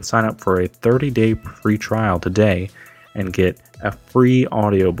 you can sign up for a 30-day free trial today and get a free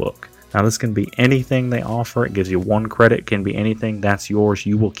audiobook. Now, this can be anything they offer. It gives you 1 credit. It can be anything. That's yours.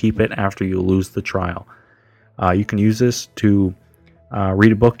 You will keep it after you lose the trial. You can use this to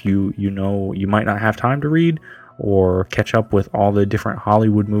read a book you know you might not have time to read, or catch up with all the different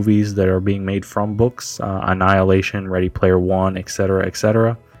Hollywood movies that are being made from books. Annihilation, Ready Player One, etc.,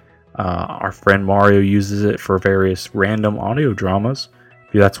 etc. Our friend Mario uses it for various random audio dramas.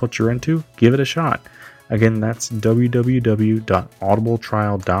 If that's what you're into, give it a shot. Again, that's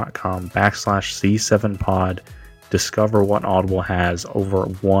www.audibletrial.com/C7pod. Discover what Audible has: over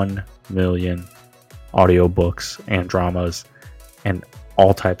 1 million audiobooks and dramas and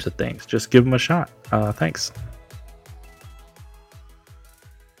all types of things. Just give them a shot. Thanks.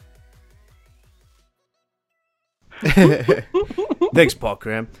 Thanks, Paul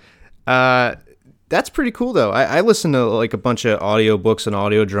Cram. That's pretty cool, though. I listen to like a bunch of audiobooks and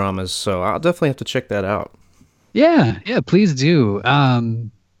audio dramas, so I'll definitely have to check that out. Yeah, please do.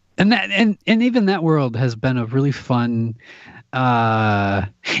 And even that world has been a really fun.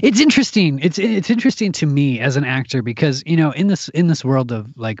 It's interesting. It's interesting to me as an actor because in this world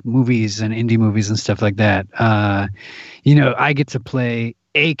of like movies and indie movies and stuff like that, I get to play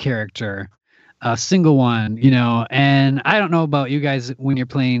a character, a single one, and I don't know about you guys when you're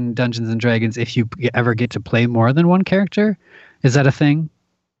playing Dungeons and Dragons if you ever get to play more than one character. Is that a thing?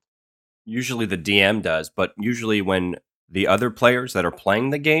 Usually the DM does, but usually when the other players that are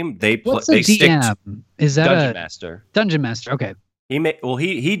playing the game, they What's they a stick DM? Is that Dungeon a Master. Dungeon Master? Okay.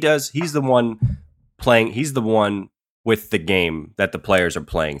 He does. He's the one playing. He's the one with the game that the players are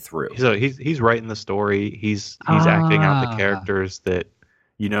playing through. So he's writing the story. He's acting out the characters that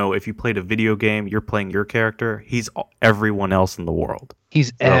if you played a video game, you're playing your character. He's everyone else in the world.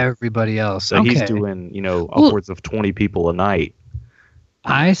 He's everybody else. So okay. he's doing upwards of 20 people a night.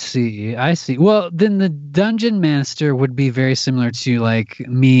 I see. Well, then the Dungeon Master would be very similar to like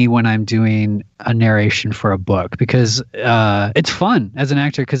me when I'm doing a narration for a book because it's fun as an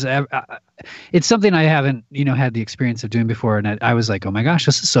actor because it's something I haven't had the experience of doing before, and I was like, oh my gosh,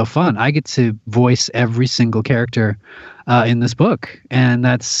 this is so fun! I get to voice every single character in this book, and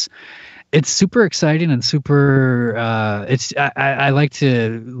it's super exciting and super I like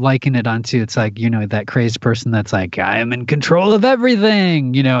to liken it onto it's like that crazed person that's like I am in control of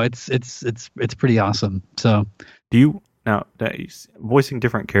everything. It's pretty awesome. So do you now that voicing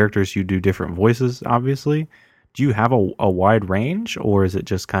different characters, you do different voices obviously? Do you have a wide range or is it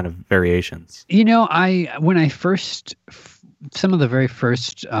just kind of variations? When I first some of the very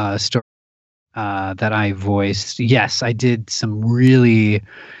first stories that I voiced, yes, I did some really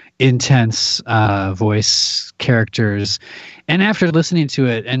intense voice characters, and after listening to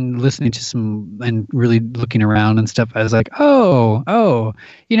it and listening to some and really looking around and stuff, I was like, oh,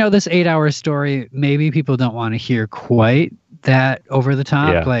 this 8-hour story, maybe people don't want to hear quite that over the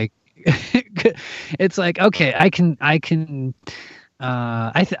top. Yeah. Like it's like, okay, I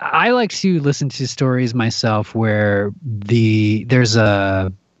like to listen to stories myself where there's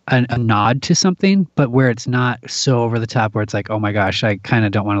a nod to something, but where it's not so over the top where it's like, oh my gosh, I kind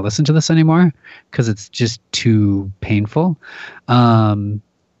of don't want to listen to this anymore because it's just too painful.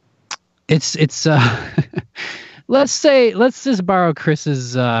 It's let's just borrow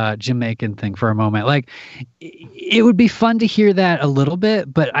Chris's Jamaican thing for a moment. Like it would be fun to hear that a little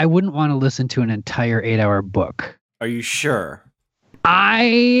bit, but I wouldn't want to listen to an entire 8-hour book. Are you sure?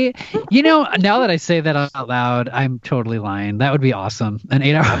 now that I say that out loud, I'm totally lying. That would be awesome. An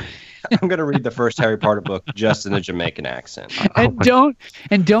 8-hour. I'm going to read the first Harry Potter book just in a Jamaican accent. And don't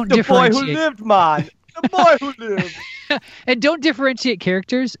The differentiate. boy who lived, man. The boy who lived. And don't differentiate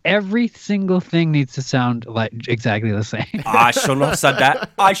characters. Every single thing needs to sound like exactly the same. I shouldn't have said that.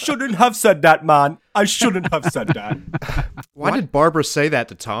 I shouldn't have said that, man. I shouldn't have said that. Why did Barbara say that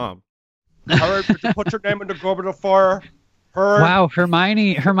to Tom? Harry, would you put your name in the goblet of fire? Her. Wow,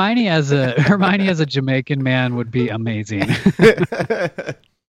 Hermione as a Jamaican man would be amazing.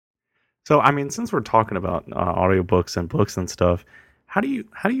 So, I mean, since we're talking about audiobooks and books and stuff, how do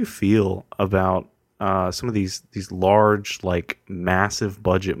you feel about some of these large, like massive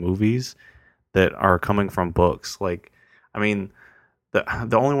budget movies that are coming from books? Like, I mean,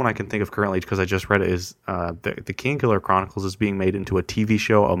 the only one I can think of currently, because I just read it, is the Kingkiller Chronicles is being made into a TV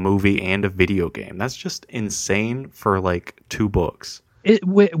show, a movie, and a video game. That's just insane for like 2 books.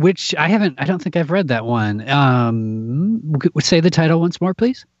 Which I don't think I've read that one. Say the title once more,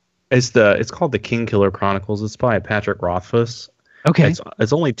 please. It's called the Kingkiller Chronicles. It's by Patrick Rothfuss. Okay.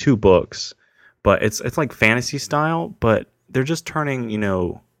 It's only 2 books, but it's like fantasy style, but they're just turning,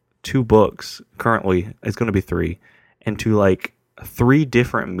 2 books currently, it's going to be 3, into like 3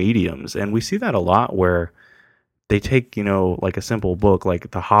 different mediums. And we see that a lot where they take, like a simple book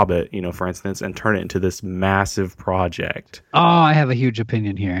like The Hobbit, for instance, and turn it into this massive project. Oh, I have a huge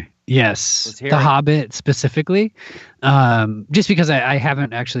opinion here. Yes, The Hobbit specifically, just because I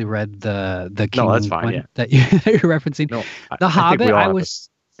haven't actually read the King no, that's fine, one yeah. that you're referencing. No, The Hobbit, I was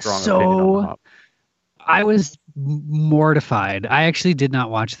I was mortified. I actually did not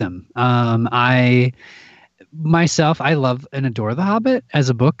watch them. myself, I love and adore The Hobbit as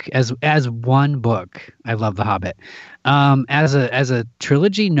a book, as one book. I love The Hobbit. As a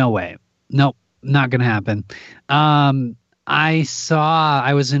trilogy, no way. Nope, not gonna happen. I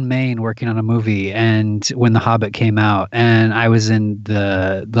was in Maine working on a movie, and when The Hobbit came out, and I was in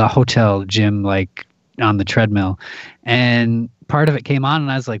the hotel gym, like on the treadmill, and part of it came on,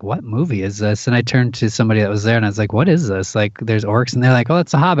 and I was like, what movie is this? And I turned to somebody that was there, and I was like, what is this? Like, there's orcs, and they're like, oh,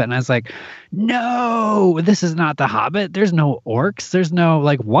 it's The Hobbit. And I was like, no, this is not The Hobbit. There's no orcs. There's no,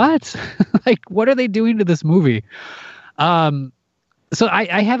 like, what? Like, what are they doing to this movie? So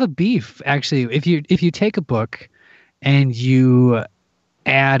I have a beef, actually. If you take a book and you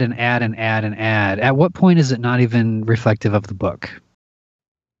add and add and add and add, at what point is it not even reflective of the book?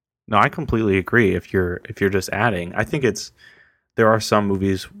 No, I completely agree. If you're just adding, I think there are some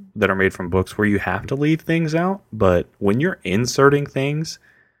movies that are made from books where you have to leave things out, but when you're inserting things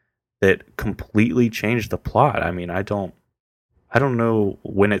that completely change the plot, I mean, I don't know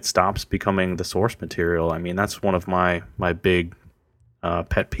when it stops becoming the source material. I mean, that's one of my big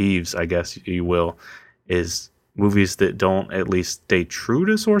pet peeves, I guess you will, is movies that don't at least stay true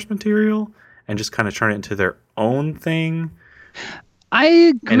to source material and just kind of turn it into their own thing. I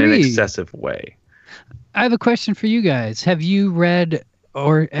agree. In an excessive way. I have a question for you guys. Have you read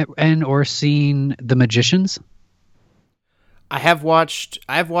or seen The Magicians? I have watched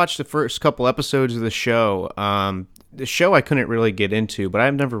the first couple episodes of the show. The show I couldn't really get into, but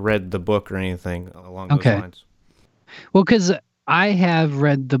I've never read the book or anything along those lines. Well, because I have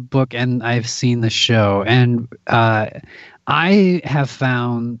read the book and I've seen the show, and I have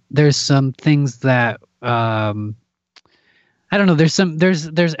found there's some things that I don't know.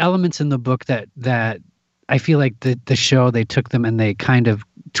 There's elements in the book that I feel like the show, they took them and they kind of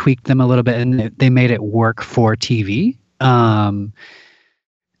tweaked them a little bit, and they made it work for TV. And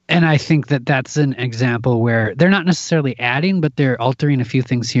I think that's an example where they're not necessarily adding, but they're altering a few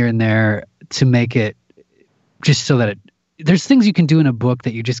things here and there to make it just so that there's things you can do in a book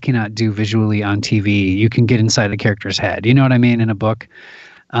that you just cannot do visually on TV. You can get inside a character's head. You know what I mean? In a book.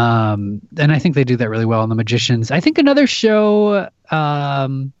 And I think they do that really well in The Magicians. I think another show,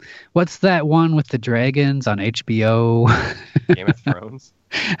 what's that one with the dragons on HBO? Game of Thrones.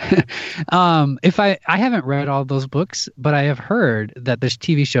 I haven't read all those books, but I have heard that this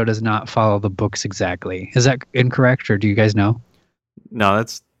TV show does not follow the books exactly. Is that incorrect, or do you guys know? No,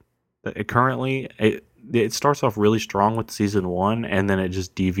 it starts off really strong with season 1, and then it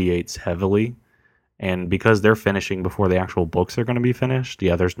just deviates heavily. And because they're finishing before the actual books are going to be finished,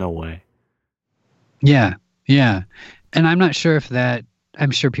 yeah, there's no way. Yeah. And I'm not sure I'm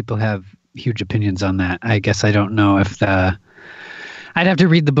sure people have huge opinions on that. I guess I don't know if I'd have to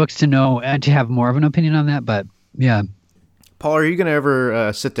read the books to know and to have more of an opinion on that, but yeah. Paul, are you going to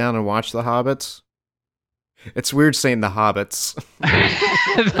ever sit down and watch The Hobbits? It's weird saying The Hobbits.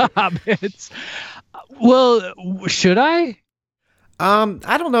 The Hobbits. Well, should I?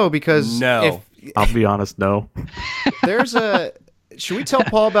 I don't know, because no. I'll be honest, no. Should we tell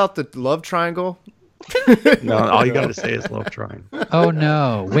Paul about the love triangle? No, all you got to say is love triangle. Oh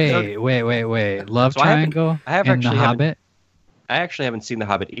no! Wait! Love triangle in The Hobbit. I actually haven't seen The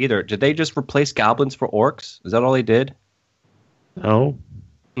Hobbit either. Did they just replace goblins for orcs? Is that all they did? No,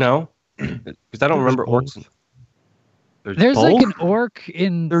 because I don't remember orcs. There's like an orc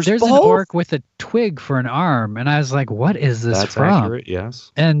there's an orc with a twig for an arm, and I was like, what is this that's from? accurate,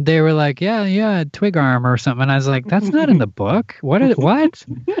 yes. And they were like, yeah, twig arm or something. And I was like, that's not in the book. What?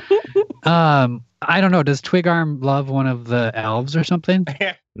 I don't know. Does twig arm love one of the elves or something?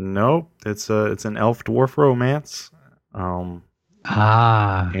 Nope. It's an elf dwarf romance. And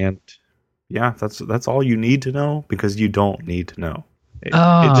yeah, that's all you need to know, because you don't need to know. It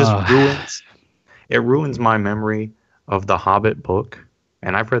just ruins my memory of the Hobbit book,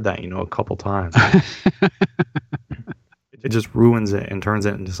 and I've read that a couple times. It just ruins it and turns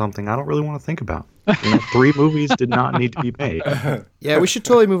it into something I don't really want to think about. 3 movies did not need to be made. Yeah, we should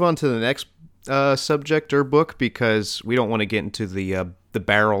totally move on to the next subject or book, because we don't want to get into the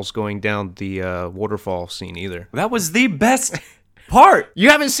barrels going down the waterfall scene either. That was the best part. You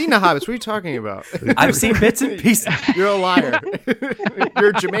haven't seen The Hobbits. What are you talking about? I've seen bits and pieces. You're a liar.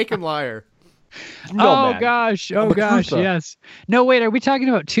 You're a Jamaican liar. Oh gosh, yes. No, wait, are we talking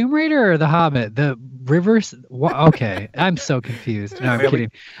about Tomb Raider or The Hobbit? The rivers? Okay, I'm so confused. No, I'm kidding.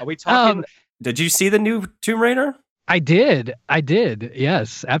 Are we talking? Did you see the new Tomb Raider? I did.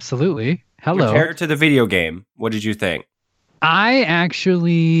 Yes, absolutely. Hello. Compare it to the video game. What did you think? I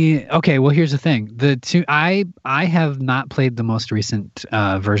actually okay. Well, here's the thing: I have not played the most recent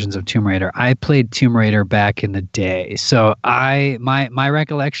versions of Tomb Raider. I played Tomb Raider back in the day, so my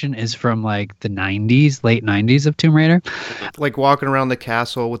recollection is from like the '90s, late '90s of Tomb Raider. Like walking around the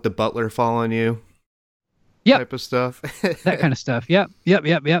castle with the butler following you. Yep. Type of stuff. That kind of stuff. Yep.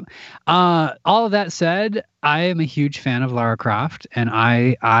 All of that said, I am a huge fan of Lara Croft, and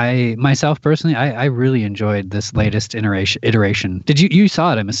I myself personally, I really enjoyed this latest iteration. Did you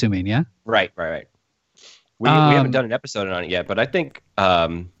saw it? I'm assuming, yeah. Right. We haven't done an episode on it yet, but I think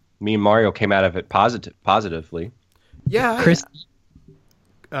me and Mario came out of it positively. Yeah. Chris,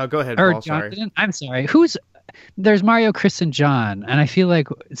 go ahead, or Paul. John, Sorry. I'm sorry. There's Mario, Chris, and John, and I feel like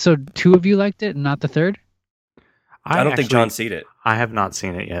so two of you liked it, and not the third. I don't think John's seen it. I have not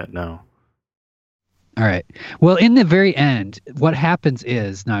seen it yet. No. All right. Well, in the very end, what happens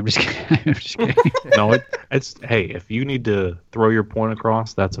is no. I'm just kidding. I'm just kidding. No, it's hey. If you need to throw your point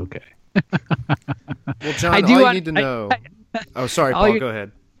across, that's okay. Well, John, I all do you want- need to know. Oh, sorry, all Paul. you- Go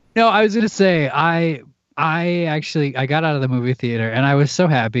ahead. No, I was gonna say I actually I got out of the movie theater and I was so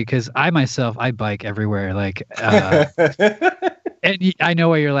happy because I myself I bike everywhere like and I know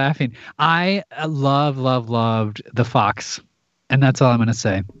why you're laughing. I loved the Fox, and that's all I'm gonna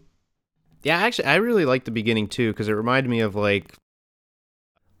say. Yeah, actually, I really liked the beginning too because it reminded me of like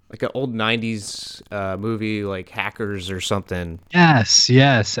an old '90s movie, like Hackers or something.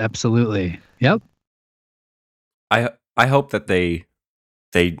 Yes, absolutely. Yep. I hope that they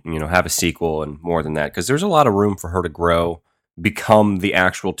have a sequel and more than that, because there's a lot of room for her to grow, become the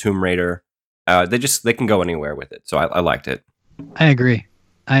actual Tomb Raider. They can go anywhere with it. So I liked it. I agree.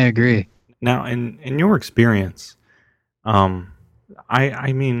 Now, in your experience,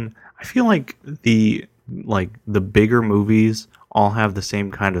 I mean, I feel like the bigger movies all have the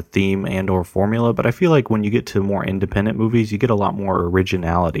same kind of theme and or formula, but I feel like when you get to more independent movies, you get a lot more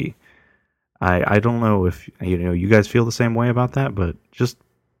originality. I don't know if you guys feel the same way about that, but just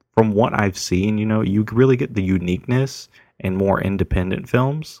from what I've seen, you really get the uniqueness in more independent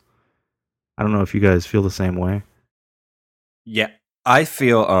films. I don't know if you guys feel the same way. Yeah, I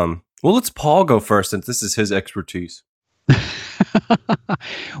feel. Well, let's Paul go first since this is his expertise.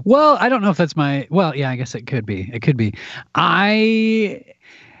 Well, I don't know if that's my. Well, yeah, I guess it could be.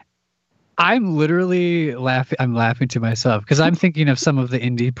 I'm literally laughing. I'm laughing to myself because I'm thinking of some of the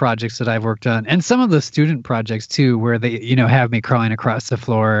indie projects that I've worked on, and some of the student projects too, where they, have me crawling across the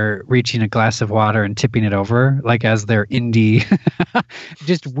floor, reaching a glass of water and tipping it over, like as their indie,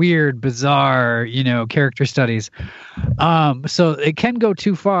 just weird, bizarre, character studies. So it can go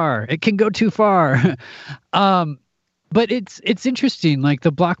too far. But it's interesting, like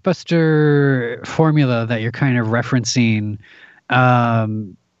the blockbuster formula that you're kind of referencing.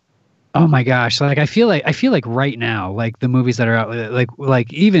 Oh my gosh! Like I feel like right now, like the movies that are out,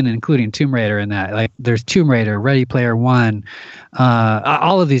 like even including Tomb Raider in that, like there's Tomb Raider, Ready Player One,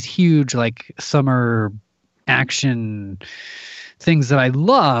 all of these huge like summer action things that I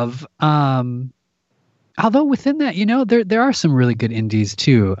love. Although within that, there are some really good indies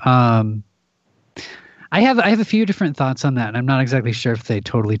too. I have a few different thoughts on that, and I'm not exactly sure if they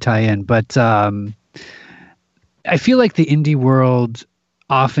totally tie in, but I feel like the indie world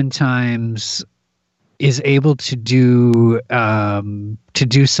oftentimes is able to do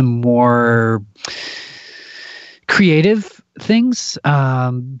some more creative things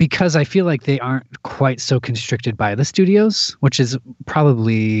because I feel like they aren't quite so constricted by the studios, which is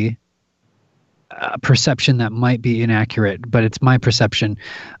probably a perception that might be inaccurate, but it's my perception.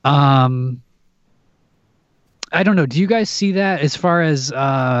 I don't know. Do you guys see that as far as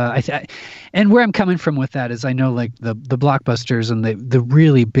and where I'm coming from with that is I know like the blockbusters and the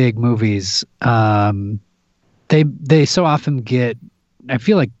really big movies, they so often get, I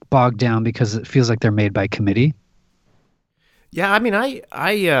feel like, bogged down because it feels like they're made by committee. Yeah, I mean,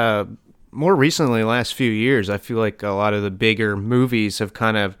 I more recently, last few years, I feel like a lot of the bigger movies have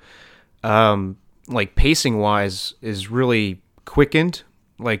kind of like pacing wise is really quickened.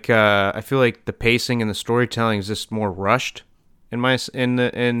 Like I feel like the pacing and the storytelling is just more rushed from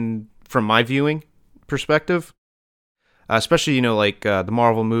my viewing perspective. Especially like the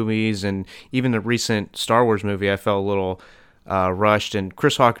Marvel movies and even the recent Star Wars movie, I felt a little rushed. And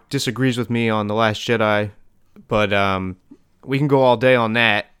Chris Hawk disagrees with me on The Last Jedi, but we can go all day on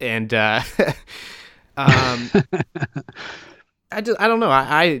that. And I don't know.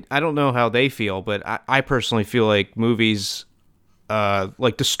 I don't know how they feel, but I personally feel like movies.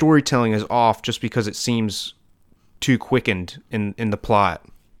 Like the storytelling is off just because it seems too quickened in the plot.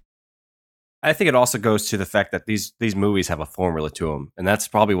 I think it also goes to the fact that these movies have a formula to them, and that's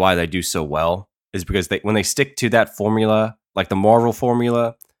probably why they do so well. Is because when they stick to that formula like the Marvel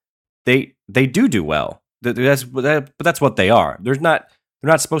formula, they do well. But that's what they are. They're not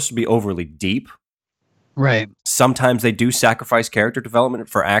supposed to be overly deep. Right. Sometimes they do sacrifice character development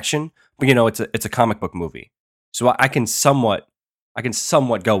for action, but it's a comic book movie, so I can somewhat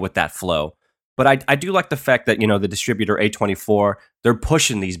go with that flow. But I do like the fact that the distributor A24, they're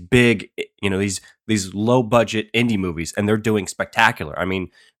pushing these big these low budget indie movies, and they're doing spectacular. I mean,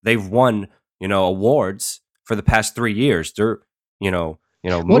 they've won awards for the past 3 years. They're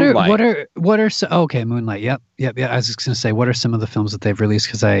Moonlight. Okay, Moonlight. Yep. I was just gonna say, what are some of the films that they've released?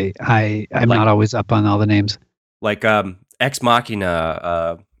 Because I'm not always up on all the names. Like Ex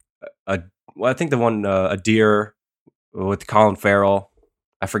Machina. I think the one A Deer with Colin Farrell.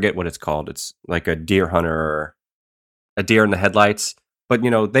 I forget what it's called. It's like a deer hunter or a deer in the headlights. But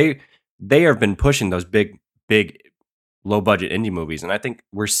they have been pushing those big low budget indie movies, and I think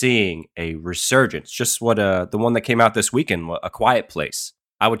we're seeing a resurgence. Just what the one that came out this weekend, A Quiet Place.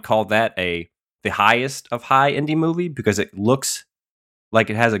 I would call that the highest of high indie movie because it looks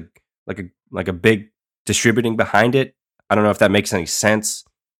like it has a big distributing behind it. I don't know if that makes any sense.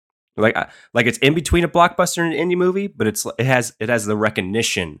 Like it's in between a blockbuster and an indie movie, but it has the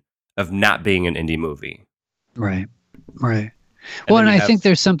recognition of not being an indie movie. Right. Well, and I think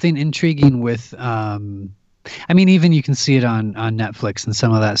there's something intriguing with I mean, even you can see it on Netflix and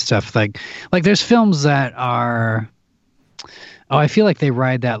some of that stuff. Like there's films that are, I feel like they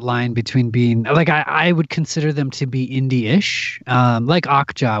ride that line between being like, I would consider them to be indie-ish. Like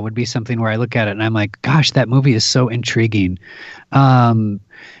Okja would be something where I look at it and I'm like, gosh, that movie is so intriguing.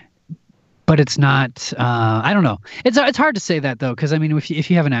 But it's not. I don't know. It's hard to say that though, because I mean, if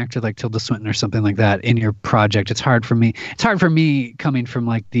you have an actor like Tilda Swinton or something like that in your project, it's hard for me. It's hard for me coming from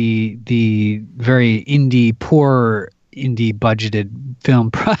like the very poor indie budgeted film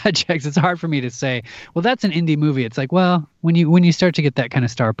projects. It's hard for me to say, well, that's an indie movie. It's like, well, when you start to get that kind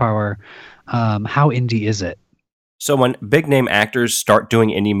of star power, how indie is it? So when big name actors start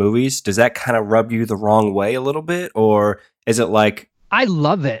doing indie movies, does that kind of rub you the wrong way a little bit, or is it like? I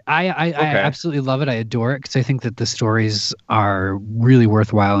love it. I absolutely love it. I adore it because I think that the stories are really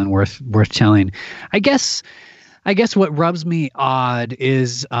worthwhile and worth telling. I guess what rubs me odd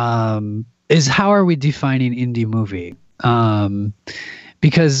is how are we defining indie movie?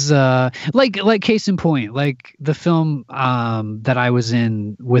 Because like case in point, like the film that I was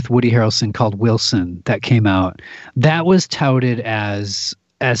in with Woody Harrelson called Wilson that came out, that was touted as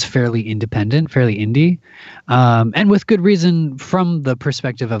fairly independent, fairly indie, and with good reason from the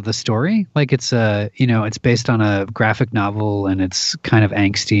perspective of the story. Like it's it's based on a graphic novel and it's kind of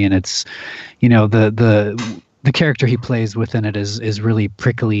angsty and it's, the character he plays within it is really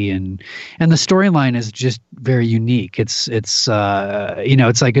prickly and the storyline is just very unique. It's a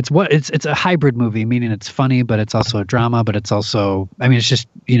hybrid movie, meaning it's funny, but it's also a drama, but it's also, I mean, it's just,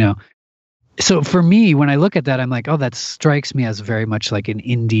 So for me, when I look at that, I'm like, oh, that strikes me as very much like an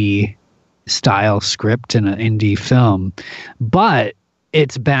indie style script and an indie film, but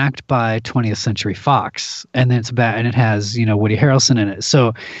it's backed by 20th Century Fox, and then it has Woody Harrelson in it.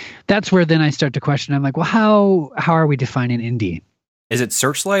 So that's where then I start to question. I'm like, well, how are we defining indie? Is it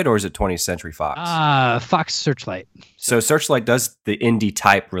Searchlight or is it 20th Century Fox? Fox Searchlight. So Searchlight does the indie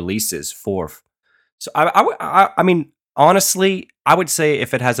type releases for. So I mean. Honestly, I would say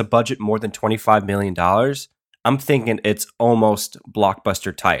if it has a budget more than $25 million, I'm thinking it's almost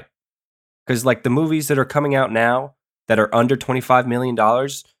blockbuster type. Because like the movies that are coming out now that are under $25 million,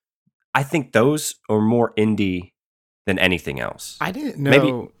 I think those are more indie than anything else. I didn't know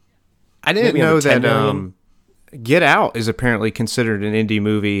that Get Out is apparently considered an indie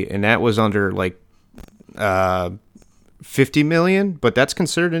movie, and that was under like $50 million, but that's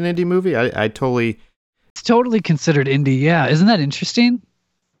considered an indie movie? It's totally considered indie, yeah. Isn't that interesting?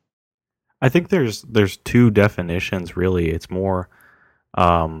 I think there's two definitions really. It's more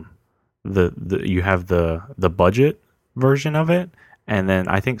you have the budget version of it, and then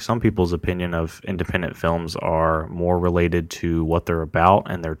I think some people's opinion of independent films are more related to what they're about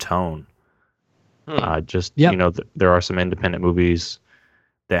and their tone. There are some independent movies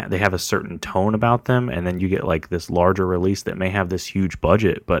that they have a certain tone about them, and then you get like this larger release that may have this huge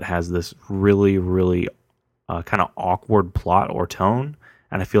budget but has this really, really kind of awkward plot or tone,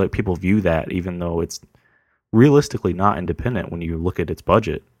 and I feel like people view that even though it's realistically not independent when you look at its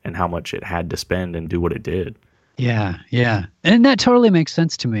budget and how much it had to spend and do what it did. Yeah, and that totally makes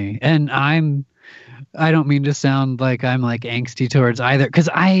sense to me. And I don't mean to sound like I'm like angsty towards either, because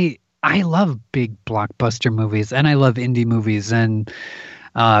I love big blockbuster movies and I love indie movies, and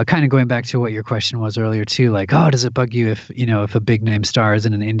kind of going back to what your question was earlier too, like, oh, does it bug you if if a big name star is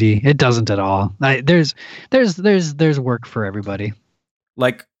in an indie? It doesn't at all. There's work for everybody.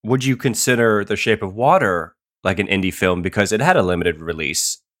 Like, would you consider The Shape of Water like an indie film because it had a limited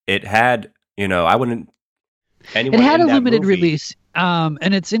release? It had, I wouldn't. It had a limited release,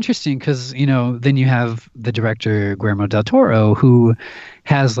 and it's interesting because then you have the director Guillermo del Toro, who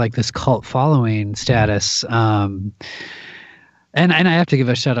has like this cult following status. And I have to give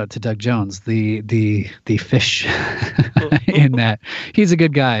a shout out to Doug Jones, the fish in that. He's a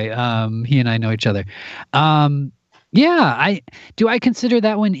good guy. He and I know each other. Yeah, I consider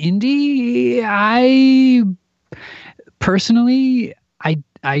that one indie? I personally,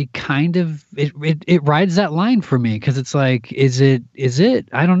 I kind of it rides that line for me because it's like, is it?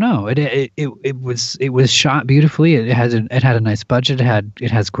 I don't know. It was shot beautifully. It had a nice budget.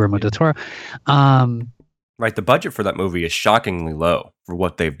 It has Guillermo del Toro. Right, the budget for that movie is shockingly low for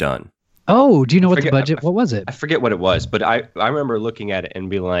what they've done. Oh, do you know what the budget? What was it? I forget what it was, but I remember looking at it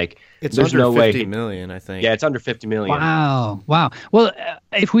and being like, "It's there's under no 50 way million, I think." Yeah, it's under 50 million. Wow. Well,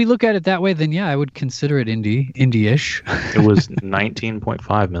 if we look at it that way, then yeah, I would consider it indie-ish. It was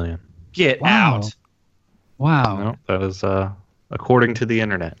 19.5 million. Get Wow. out! Wow. No, that was according to the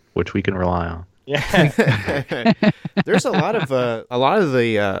internet, which we can rely on. Yeah, There's a lot of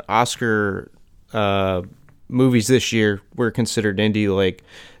the Oscar movies this year were considered indie, like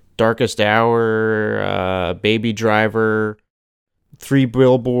Darkest Hour, Baby Driver, Three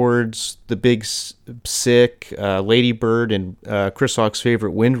Billboards, The Big Sick, Lady Bird, and Chris Hawk's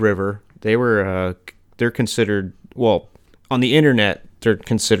favorite, Wind River. They're considered, well, on the internet, they're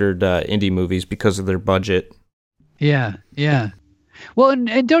considered indie movies because of their budget. Yeah. Well,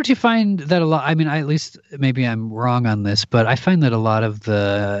 and don't you find that a lot? I mean, at least maybe I'm wrong on this, but I find that a lot of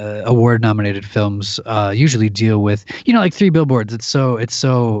the award-nominated films usually deal with, like Three Billboards. It's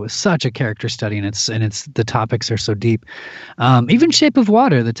such a character study, and it's the topics are so deep. Even Shape of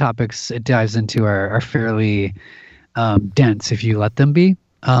Water, the topics it dives into are fairly dense if you let them be.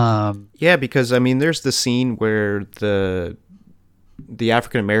 Yeah, because I mean, there's the scene where the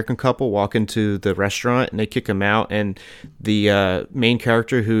African-American couple walk into the restaurant and they kick him out, and the main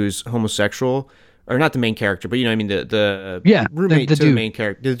character who's homosexual, or not the main character, but the roommate the to dude. the main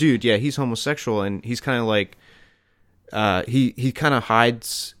character, the dude, yeah, he's homosexual, and he's kind of like he kind of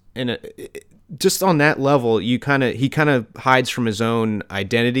hides just on that level. He kind of hides from his own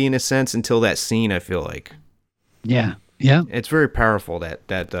identity in a sense until that scene, I feel like. Yeah. It's very powerful, that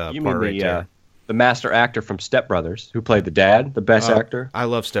you part mean right there. The master actor from Step Brothers, who played the dad, the best actor. I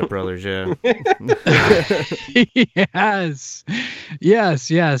love Step Brothers, yeah.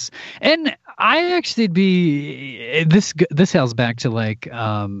 Yes. And I actually this hails back to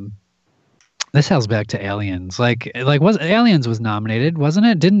Aliens. Like was Aliens was nominated, wasn't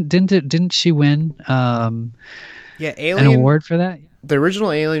it? Didn't she win Yeah, an award for that? The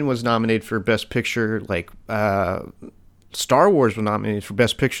original Alien was nominated for Best Picture. Like Star Wars was nominated for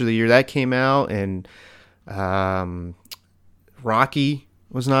Best Picture of the year that came out, and Rocky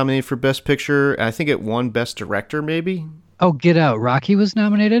was nominated for Best Picture. I think it won Best Director, maybe. Oh, Get Out! Rocky was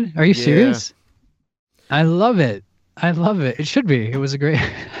nominated. Are you serious? I love it. It should be. It was a great.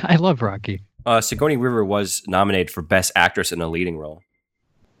 I love Rocky. Sigourney Weaver was nominated for Best Actress in a Leading Role.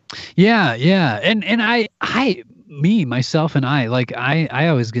 Yeah, and myself, I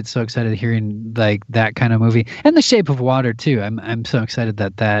always get so excited hearing like that kind of movie, and The Shape of Water too. I'm so excited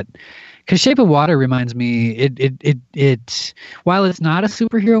that because Shape of Water reminds me it while it's not a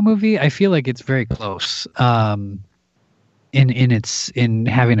superhero movie, I feel like it's very close in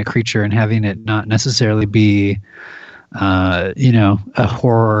having a creature and having it not necessarily be a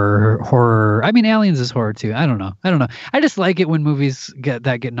horror. I mean, Aliens is horror too. I don't know. I just like it when movies get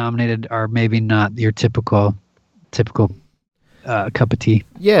nominated are maybe not your typical cup of tea.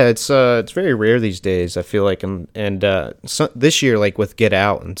 Yeah, it's very rare these days, I feel like, and this year, like with Get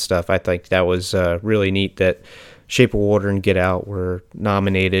Out and stuff, I think that was really neat that Shape of Water and Get Out were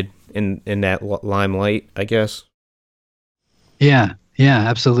nominated in that limelight, I guess. Yeah,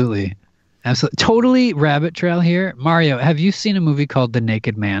 absolutely. Totally rabbit trail here. Mario, have you seen a movie called The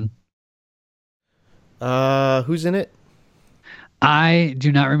Naked Man? Who's in it? I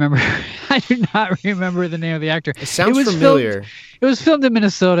do not remember. I do not remember the name of the actor. It sounds familiar. It was filmed in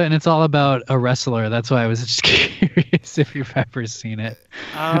Minnesota, and it's all about a wrestler. That's why I was just curious if you've ever seen it.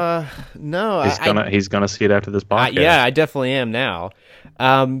 No. He's gonna see it after this podcast. Yeah, I definitely am now.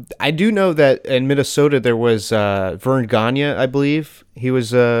 I do know that in Minnesota there was Vern Gagne, I believe. He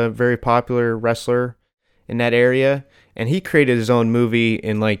was a very popular wrestler in that area, and he created his own movie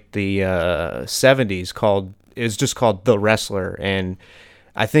in like the 70s called The Wrestler, and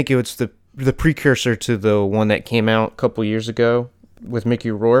I think it was the precursor to the one that came out a couple years ago with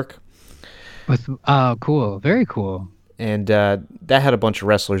Mickey Rourke. With oh, cool, very cool. And that had a bunch of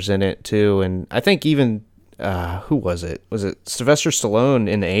wrestlers in it too. And I think even who was it? Was it Sylvester Stallone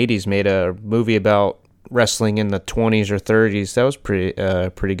in the 80s made a movie about wrestling in the 20s or 30s? That was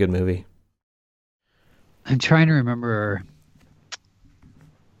pretty good movie. I'm trying to remember.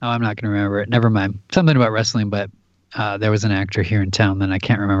 Oh, I'm not going to remember it. Never mind. Something about wrestling, but there was an actor here in town, and I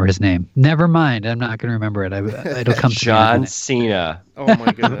can't remember his name. Never mind. I'm not going to remember it. It'll come to me. John Cena. Oh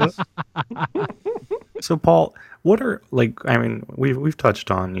my goodness. So, Paul, what are we've touched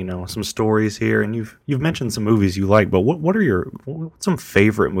on some stories here, and you've mentioned some movies you like, but what's some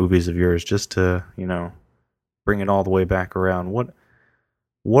favorite movies of yours, just to bring it all the way back around?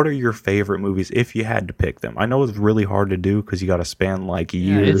 What are your favorite movies if you had to pick them? I know it's really hard to do because you got to span years.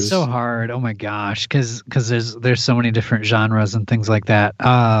 Yeah, it's so hard. Oh my gosh, because there's so many different genres and things like that.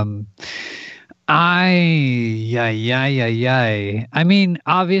 I mean,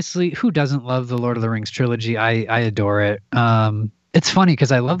 obviously, who doesn't love the Lord of the Rings trilogy? I adore it. It's funny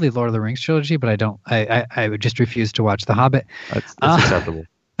because I love the Lord of the Rings trilogy, but I don't. I would just refuse to watch The Hobbit. That's acceptable.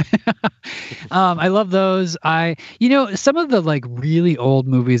 I love those. Some of the really old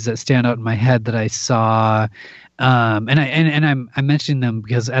movies that stand out in my head that I saw. I'm mentioning them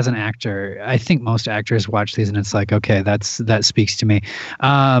because as an actor, I think most actors watch these and it's like, okay, that speaks to me.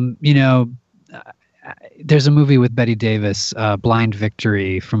 There's a movie with Bette Davis, Blind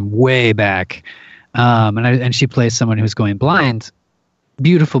Victory, from way back, and she plays someone who's going blind.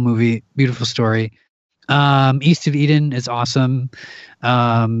 Beautiful movie, beautiful story. East of Eden is awesome.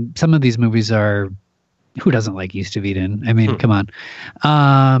 Some of these movies are. Who doesn't like East of Eden? I mean, come on.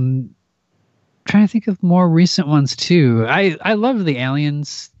 Trying to think of more recent ones too. I loved the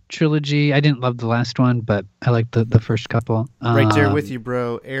Aliens trilogy. I didn't love the last one, but I liked the first couple. Right there with you,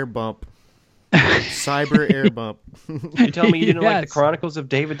 bro. Air bump. Cyber air bump. You tell me you didn't like the Chronicles of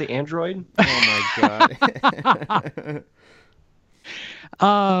David the Android? Oh my god.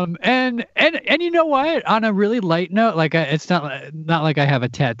 And you know what? On a really light note, it's not like I have a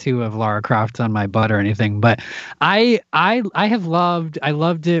tattoo of Lara Croft on my butt or anything, but I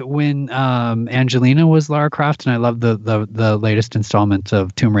loved it when Angelina was Lara Croft, and I loved the latest installment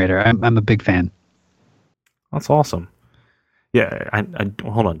of Tomb Raider. I'm a big fan. That's awesome. Yeah, I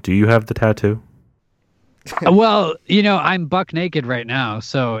hold on. Do you have the tattoo? Well, I'm buck naked right now,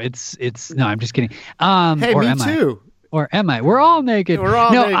 so it's no. I'm just kidding. Hey, me too. Or am I? We're all naked. We're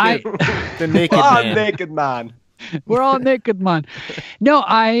all naked. The naked man. Naked man. We're all naked man. No,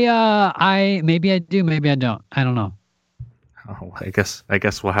 I maybe I do, maybe I don't. I don't know. Oh, I guess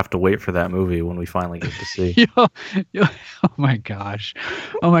we'll have to wait for that movie when we finally get to see. Oh my gosh.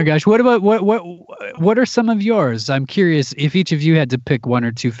 What about what are some of yours? I'm curious if each of you had to pick one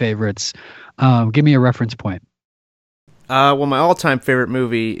or two favorites. Give me a reference point. Well, my all-time favorite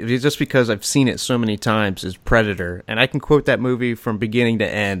movie, just because I've seen it so many times, is Predator, and I can quote that movie from beginning to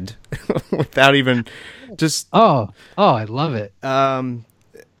end without even just. Oh, I love it.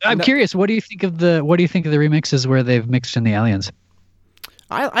 I'm curious. What do you think of the remixes where they've mixed in the aliens?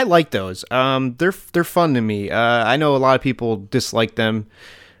 I like those. They're fun to me. I know a lot of people dislike them.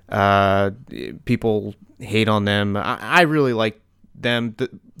 People hate on them. I really like them.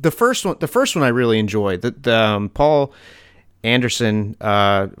 The first one I really enjoyed. The Paul Anderson,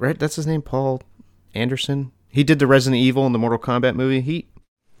 right? That's his name, Paul Anderson. He did the Resident Evil and the Mortal Kombat movie.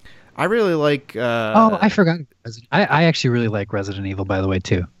 I really like. I forgot. I actually really like Resident Evil, by the way,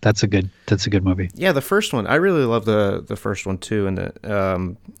 too. That's a good movie. Yeah, the first one. I really love the first one too. And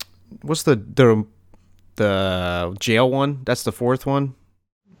the what's the jail one? That's the fourth one.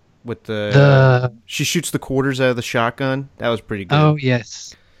 With she shoots the quarters out of the shotgun. That was pretty good. Oh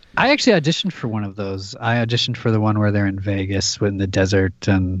yes. I actually auditioned for one of those. I auditioned for the one where they're in Vegas in the desert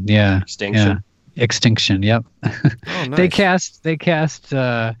and Extinction. Yep. Oh, nice. They cast.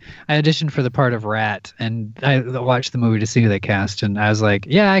 I auditioned for the part of Rat, and I watched the movie to see who they cast, and I was like,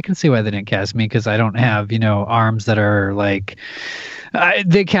 yeah, I can see why they didn't cast me because I don't have arms that are like.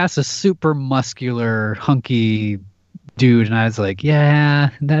 They cast a super muscular, hunky dude, and I was like,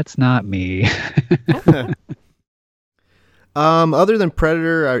 yeah, that's not me. Other than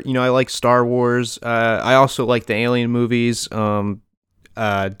Predator, I like Star Wars. I also like the Alien movies.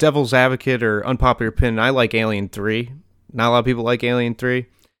 Devil's Advocate or unpopular opinion, I like Alien 3. Not a lot of people like Alien 3.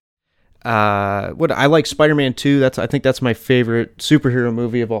 I like Spider-Man 2. I think that's my favorite superhero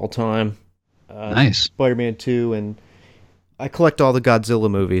movie of all time. Nice. Spider-Man 2, and I collect all the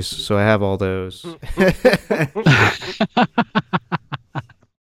Godzilla movies, so I have all those.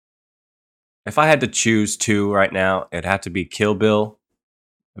 If I had to choose two right now, it'd have to be Kill Bill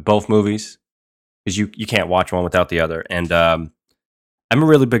both movies, because you can't watch one without the other. And I'm a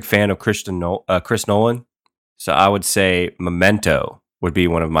really big fan of Chris Nolan, so I would say Memento would be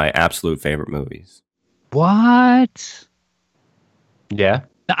one of my absolute favorite movies. What? Yeah.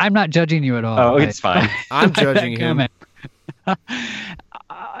 I'm not judging you at all. Oh, it's fine. I'm judging him.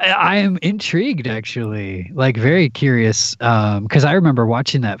 I am intrigued, actually, like very curious, because I remember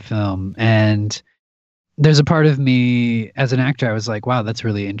watching that film, and there's a part of me as an actor, I was like, wow, that's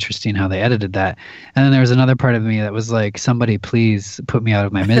really interesting how they edited that. And then there was another part of me that was like, somebody please put me out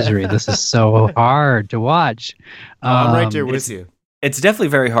of my misery. This is so hard to watch. I'm right there with you. It's definitely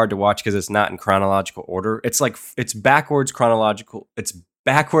very hard to watch because it's not in chronological order. It's like it's backwards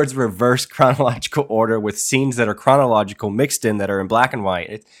reverse chronological order with scenes that are chronological mixed in that are in black and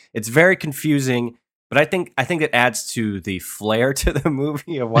white. It's very confusing, but I think it adds to the flair to the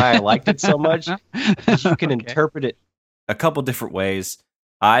movie of why I liked it so much. You can interpret it a couple different ways.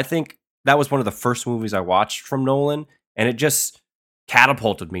 I think that was one of the first movies I watched from Nolan, and it just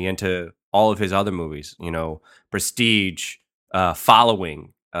catapulted me into all of his other movies. You know, Prestige,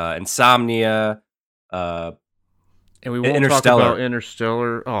 Following, Insomnia, and we won't Interstellar. talk about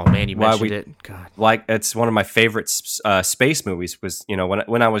Interstellar. Oh man, you mentioned it. God, like it's one of my favorite space movies. Was, you know,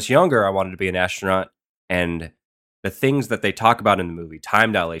 when I was younger, I wanted to be an astronaut, and the things that they talk about in the movie,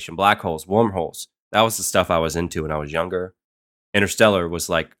 time dilation, black holes, wormholes, that was the stuff I was into when I was younger. Interstellar was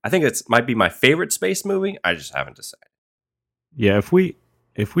like, I think it might be my favorite space movie. I just haven't decided. Yeah, if we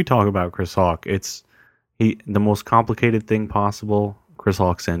talk about Chris Hawk, it's the most complicated thing possible. Chris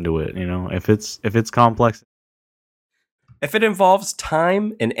Hawk's into it. You know, if it's complex. If it involves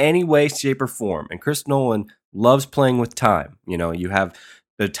time in any way, shape, or form, and Chris Nolan loves playing with time, you know, you have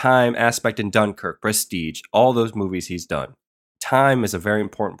the time aspect in Dunkirk, Prestige, all those movies he's done. Time is a very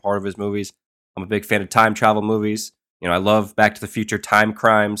important part of his movies. I'm a big fan of time travel movies. You know, I love Back to the Future, Time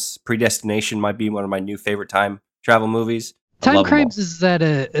Crimes, Predestination might be one of my new favorite time travel movies. Time Crimes is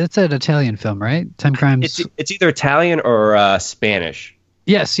it's an Italian film, right? Time Crimes. It's either Italian or Spanish.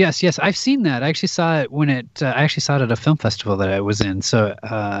 Yes. I've seen that. I actually saw it I actually saw it at a film festival that I was in. So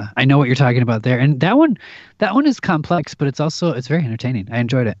I know what you're talking about there. And that one is complex, but it's very entertaining. I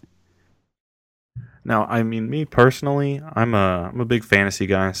enjoyed it. Now, I mean, me personally, I'm a big fantasy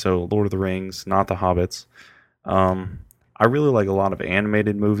guy. So Lord of the Rings, not the Hobbits. I really like a lot of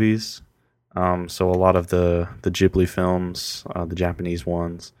animated movies. So a lot of the Ghibli films, the Japanese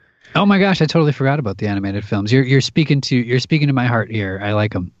ones. Oh my gosh, I totally forgot about the animated films. You're speaking to my heart here. I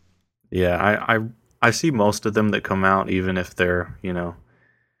like them. Yeah, I see most of them that come out, even if they're, you know,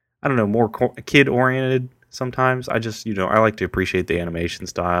 I don't know, more kid oriented sometimes. I just, you know, I like to appreciate the animation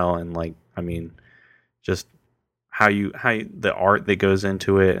style and, like, I mean, just how the art that goes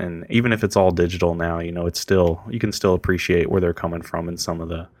into it, and even if it's all digital now, you know, you can still appreciate where they're coming from and some of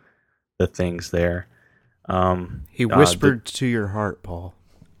the things there. He whispered to your heart, Paul.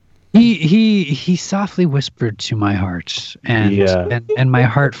 He softly whispered to my heart, and my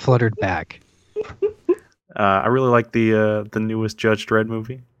heart fluttered back. I really like the newest Judge Dredd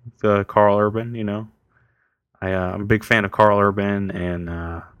movie, the Carl Urban. You know, I'm a big fan of Carl Urban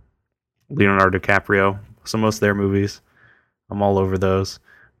and Leonardo DiCaprio. So most of their movies, I'm all over those.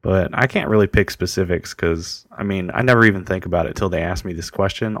 But I can't really pick specifics because, I mean, I never even think about it till they ask me this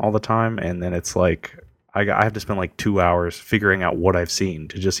question all the time, and then it's like I have to spend like 2 hours figuring out what I've seen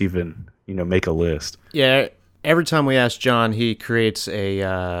to just even, you know, make a list. Yeah, every time we ask John, he creates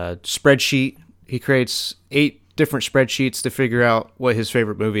a spreadsheet. He creates 8 different spreadsheets to figure out what his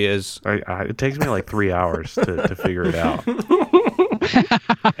favorite movie is. It takes me like 3 hours to figure it out.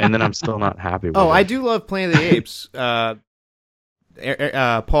 And then I'm still not happy with it. I do love Planet of the Apes.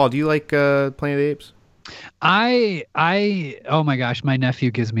 Paul, do you like Planet of the Apes? Oh my gosh, my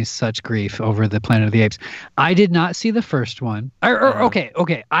nephew gives me such grief over the Planet of the Apes. I did not see the first one.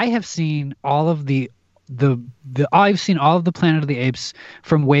 Okay. I have seen all of I've seen all of the Planet of the Apes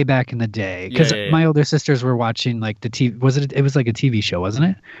from way back in the day because my older sisters were watching like the TV. It was like a TV show, wasn't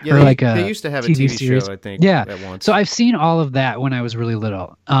it? Yeah, they used to have a TV series. Show, I think. Yeah. At once. So I've seen all of that when I was really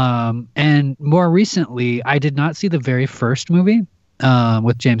little. And more recently, I did not see the very first movie.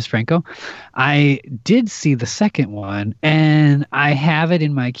 With James Franco. I did see the second one, and I have it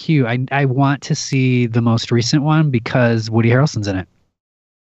in my queue. I want to see the most recent one because Woody Harrelson's in it.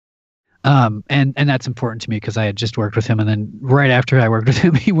 And that's important to me because I had just worked with him, and then right after I worked with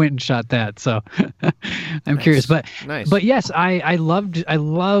him, he went and shot that. So I'm curious, but yes, I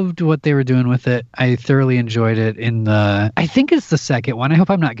loved what they were doing with it. I thoroughly enjoyed it. I think it's the second one. I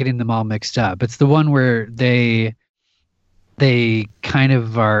hope I'm not getting them all mixed up. It's the one where they kind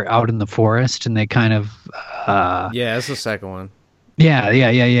of are out in the forest and they kind of yeah, it's the second one.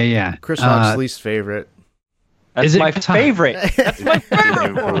 Yeah. Chris Rock's least favorite. That's Is it my top- favorite. That's my Didn't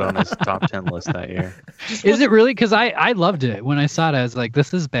favorite. even put it on his top 10 list that year. Is it really? Because I loved it when I saw it. I was like,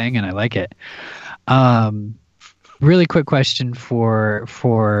 this is banging. I like it. Really quick question for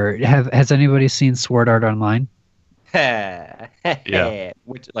has anybody seen Sword Art Online? Yeah.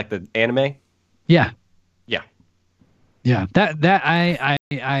 Which, like the anime? Yeah. Yeah. Yeah, that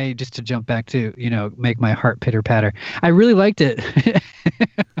I just to jump back to, make my heart pitter patter. I really liked it.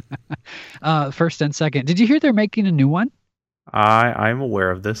 First and second. Did you hear they're making a new one? I'm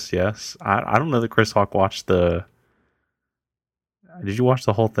aware of this, yes. I don't know that Chris Hawk watched the... Did you watch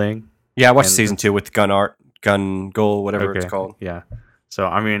the whole thing? Yeah, I watched And- season 2 with Gun Goal, whatever it's called. Yeah. So,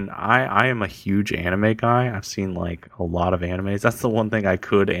 I mean, I am a huge anime guy. I've seen, like, a lot of animes. That's the one thing I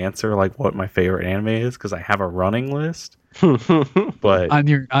could answer, like, what my favorite anime is, because I have a running list. But On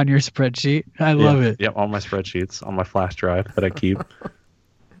your spreadsheet. I love it. Yep, on my spreadsheets, on my flash drive that I keep.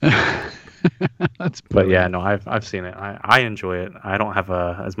 That's But yeah, no, I've seen it. I enjoy it. I don't have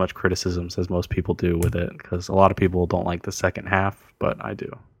as much criticisms as most people do with it, because a lot of people don't like the second half, but I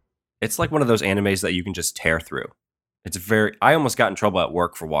do. It's like one of those animes that you can just tear through. It's I almost got in trouble at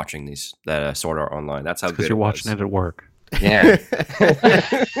work for watching that Sword Art Online. That's how good Because you're watching it at work. Yeah.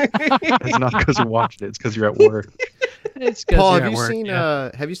 It's not because you're watching it. It's because you're at work. It's 'cause Paul, you're at work, yeah.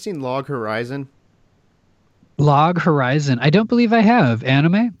 have you seen Log Horizon? Log Horizon? I don't believe I have.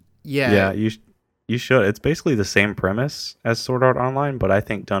 Anime? Yeah, you should. It's basically the same premise as Sword Art Online, but I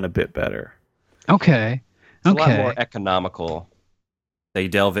think done a bit better. Okay. It's a lot more economical. They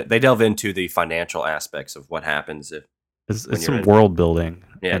delve into the financial aspects of what happens if It's you're some in- world building.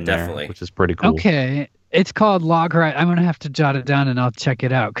 Yeah, in there, definitely. which is pretty cool. Okay. It's called Log Horizon. I'm gonna have to jot it down and I'll check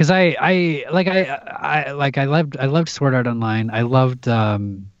it out. Because I loved Sword Art Online. I loved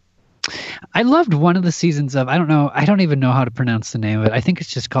one of the seasons of, I don't even know how to pronounce the name of it. I think it's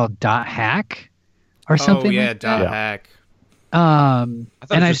just called Dot Hack or something. Oh yeah, like Dot that. Hack. I thought and it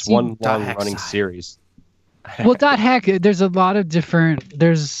was I've just seen one Dot long Hack running side. series. Well, Dot Hack, there's a lot of different.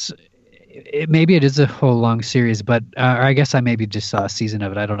 Maybe it is a whole long series, but or I guess I maybe just saw a season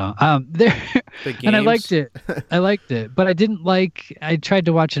of it. I don't know. And I liked it. But I didn't like. I tried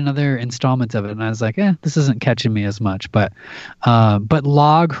to watch another installment of it, and I was like, this isn't catching me as much. But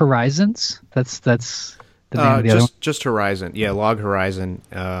Log Horizons. That's the name of the other one. Just Horizon. Yeah, Log Horizon.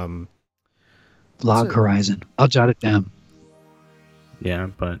 Log Horizon. I'll jot it down. Yeah,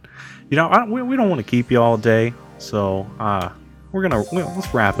 but we don't want to keep you all day, so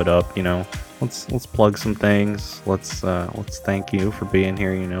let's wrap it up. Let's plug some things. Let's thank you for being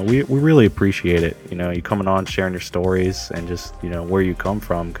here. We really appreciate it. You coming on, sharing your stories, and just where you come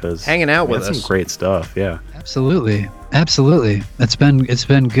from, because Hanging out with that's us. some great stuff. Yeah. Absolutely. It's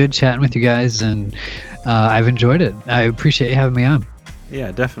been good chatting with you guys, and I've enjoyed it. I appreciate you having me on.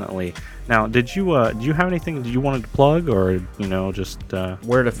 Yeah, definitely. Now, did you have anything that you wanted to plug, or just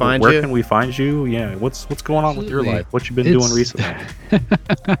Where to find where you? can we find you? Yeah, what's going on with your Absolutely. life? What you been doing It's- recently?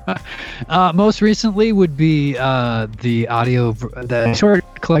 Most recently would be the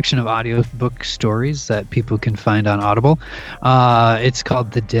short collection of audiobook stories that people can find on Audible. It's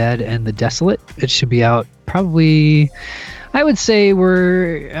called The Dead and the Desolate. It should be out probably, I would say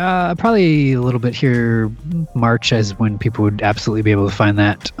we're probably a little bit here. March is when people would absolutely be able to find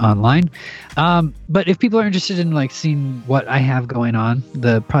that online. But if people are interested in seeing what I have going on,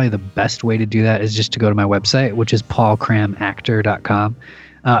 probably the best way to do that is just to go to my website, which is paulcramactor.com.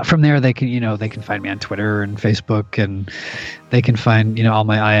 From there, they can find me on Twitter and Facebook, and they can find all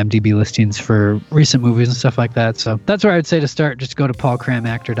my IMDb listings for recent movies and stuff like that. So that's where I would say to start. Just go to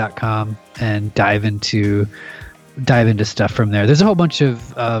paulcramactor.com and dive into stuff from there. There's a whole bunch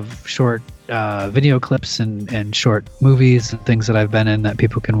of short video clips and short movies and things that I've been in that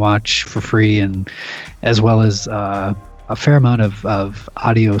people can watch for free, and as well as a fair amount of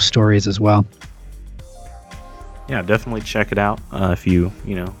audio stories as well. Yeah, definitely check it out. If you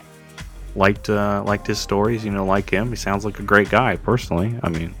liked his stories, like him, he sounds like a great guy. Personally, I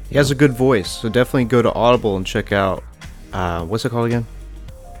mean, He has a good voice, so definitely go to Audible and check out. What's it called again?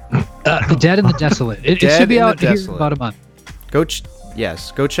 The Dead and the Desolate. It Dead should be and the out here in Desolate. about a month. Go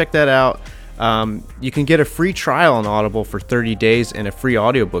check that out. You can get a free trial on Audible for 30 days and a free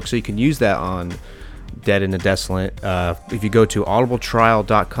audiobook, so you can use that on Dead and the Desolate. If you go to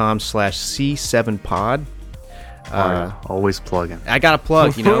audibletrial.com/C7pod. always plugging. I got a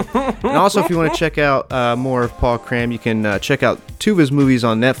plug, And also, if you want to check out more of Paul Cram, you can check out 2 of his movies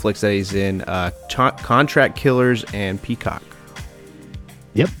on Netflix that he's in, Contract Killers and Peacock.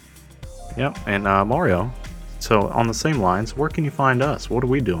 Yep, and Mario. So on the same lines, where can you find us? What are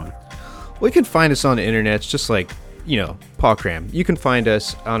we doing? Well, you can find us on the internet. It's just like Paul Cram. You can find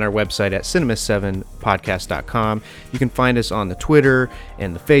us on our website at cinema7podcast.com. You can find us on the Twitter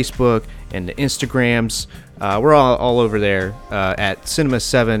and the Facebook and the Instagrams. We're all over there at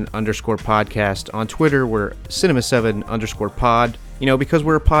cinema7_podcast. On Twitter, we're cinema7_pod. Because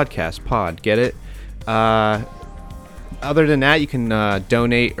we're a podcast pod. Get it? Other than that, you can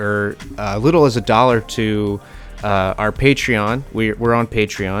donate or little as $1 to our Patreon. We're on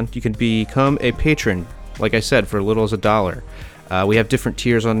Patreon. You can become a patron, like I said, for little as $1. We have different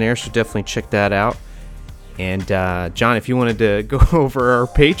tiers on there, so definitely check that out. And John, if you wanted to go over our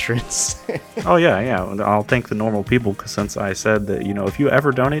patrons. Oh yeah. I'll thank the normal people, because since I said that, if you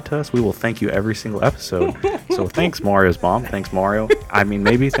ever donate to us, we will thank you every single episode. So thanks Mario's mom. Thanks Mario. I mean,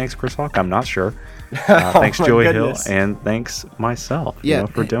 maybe thanks Chris Hawk. I'm not sure. Thanks Joey goodness. Hill, and thanks myself.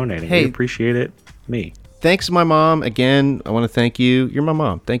 For donating. Hey, we appreciate it. Me. Thanks my mom again. I want to thank you. You're my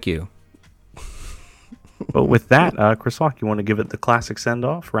mom. Thank you. But with that, Chris Hawk, you want to give it the classic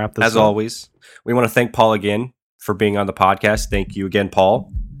send-off? Wrap this As up? always, we want to thank Paul again for being on the podcast. Thank you again,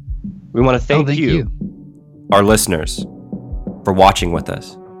 Paul. We want to thank you, our listeners, for watching with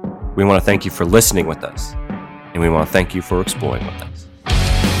us. We want to thank you for listening with us. And we want to thank you for exploring with us.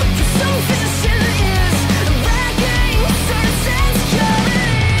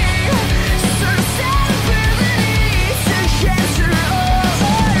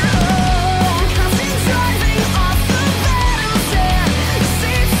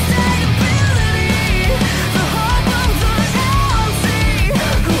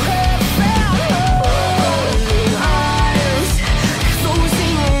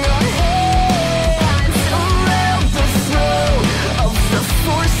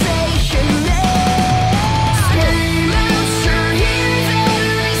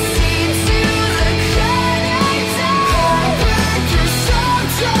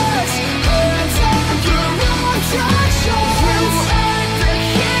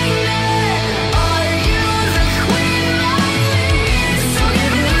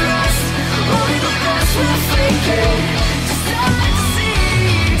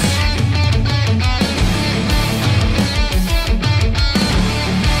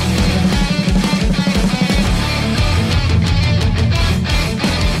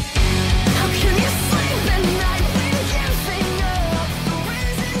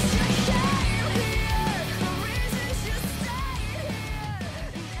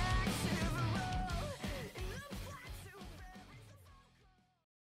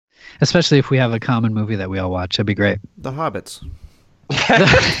 Especially if we have a common movie that we all watch. That'd be great. The Hobbits.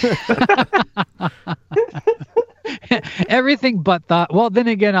 Everything but that. Well, then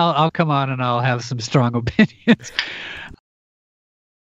again, I'll come on and I'll have some strong opinions.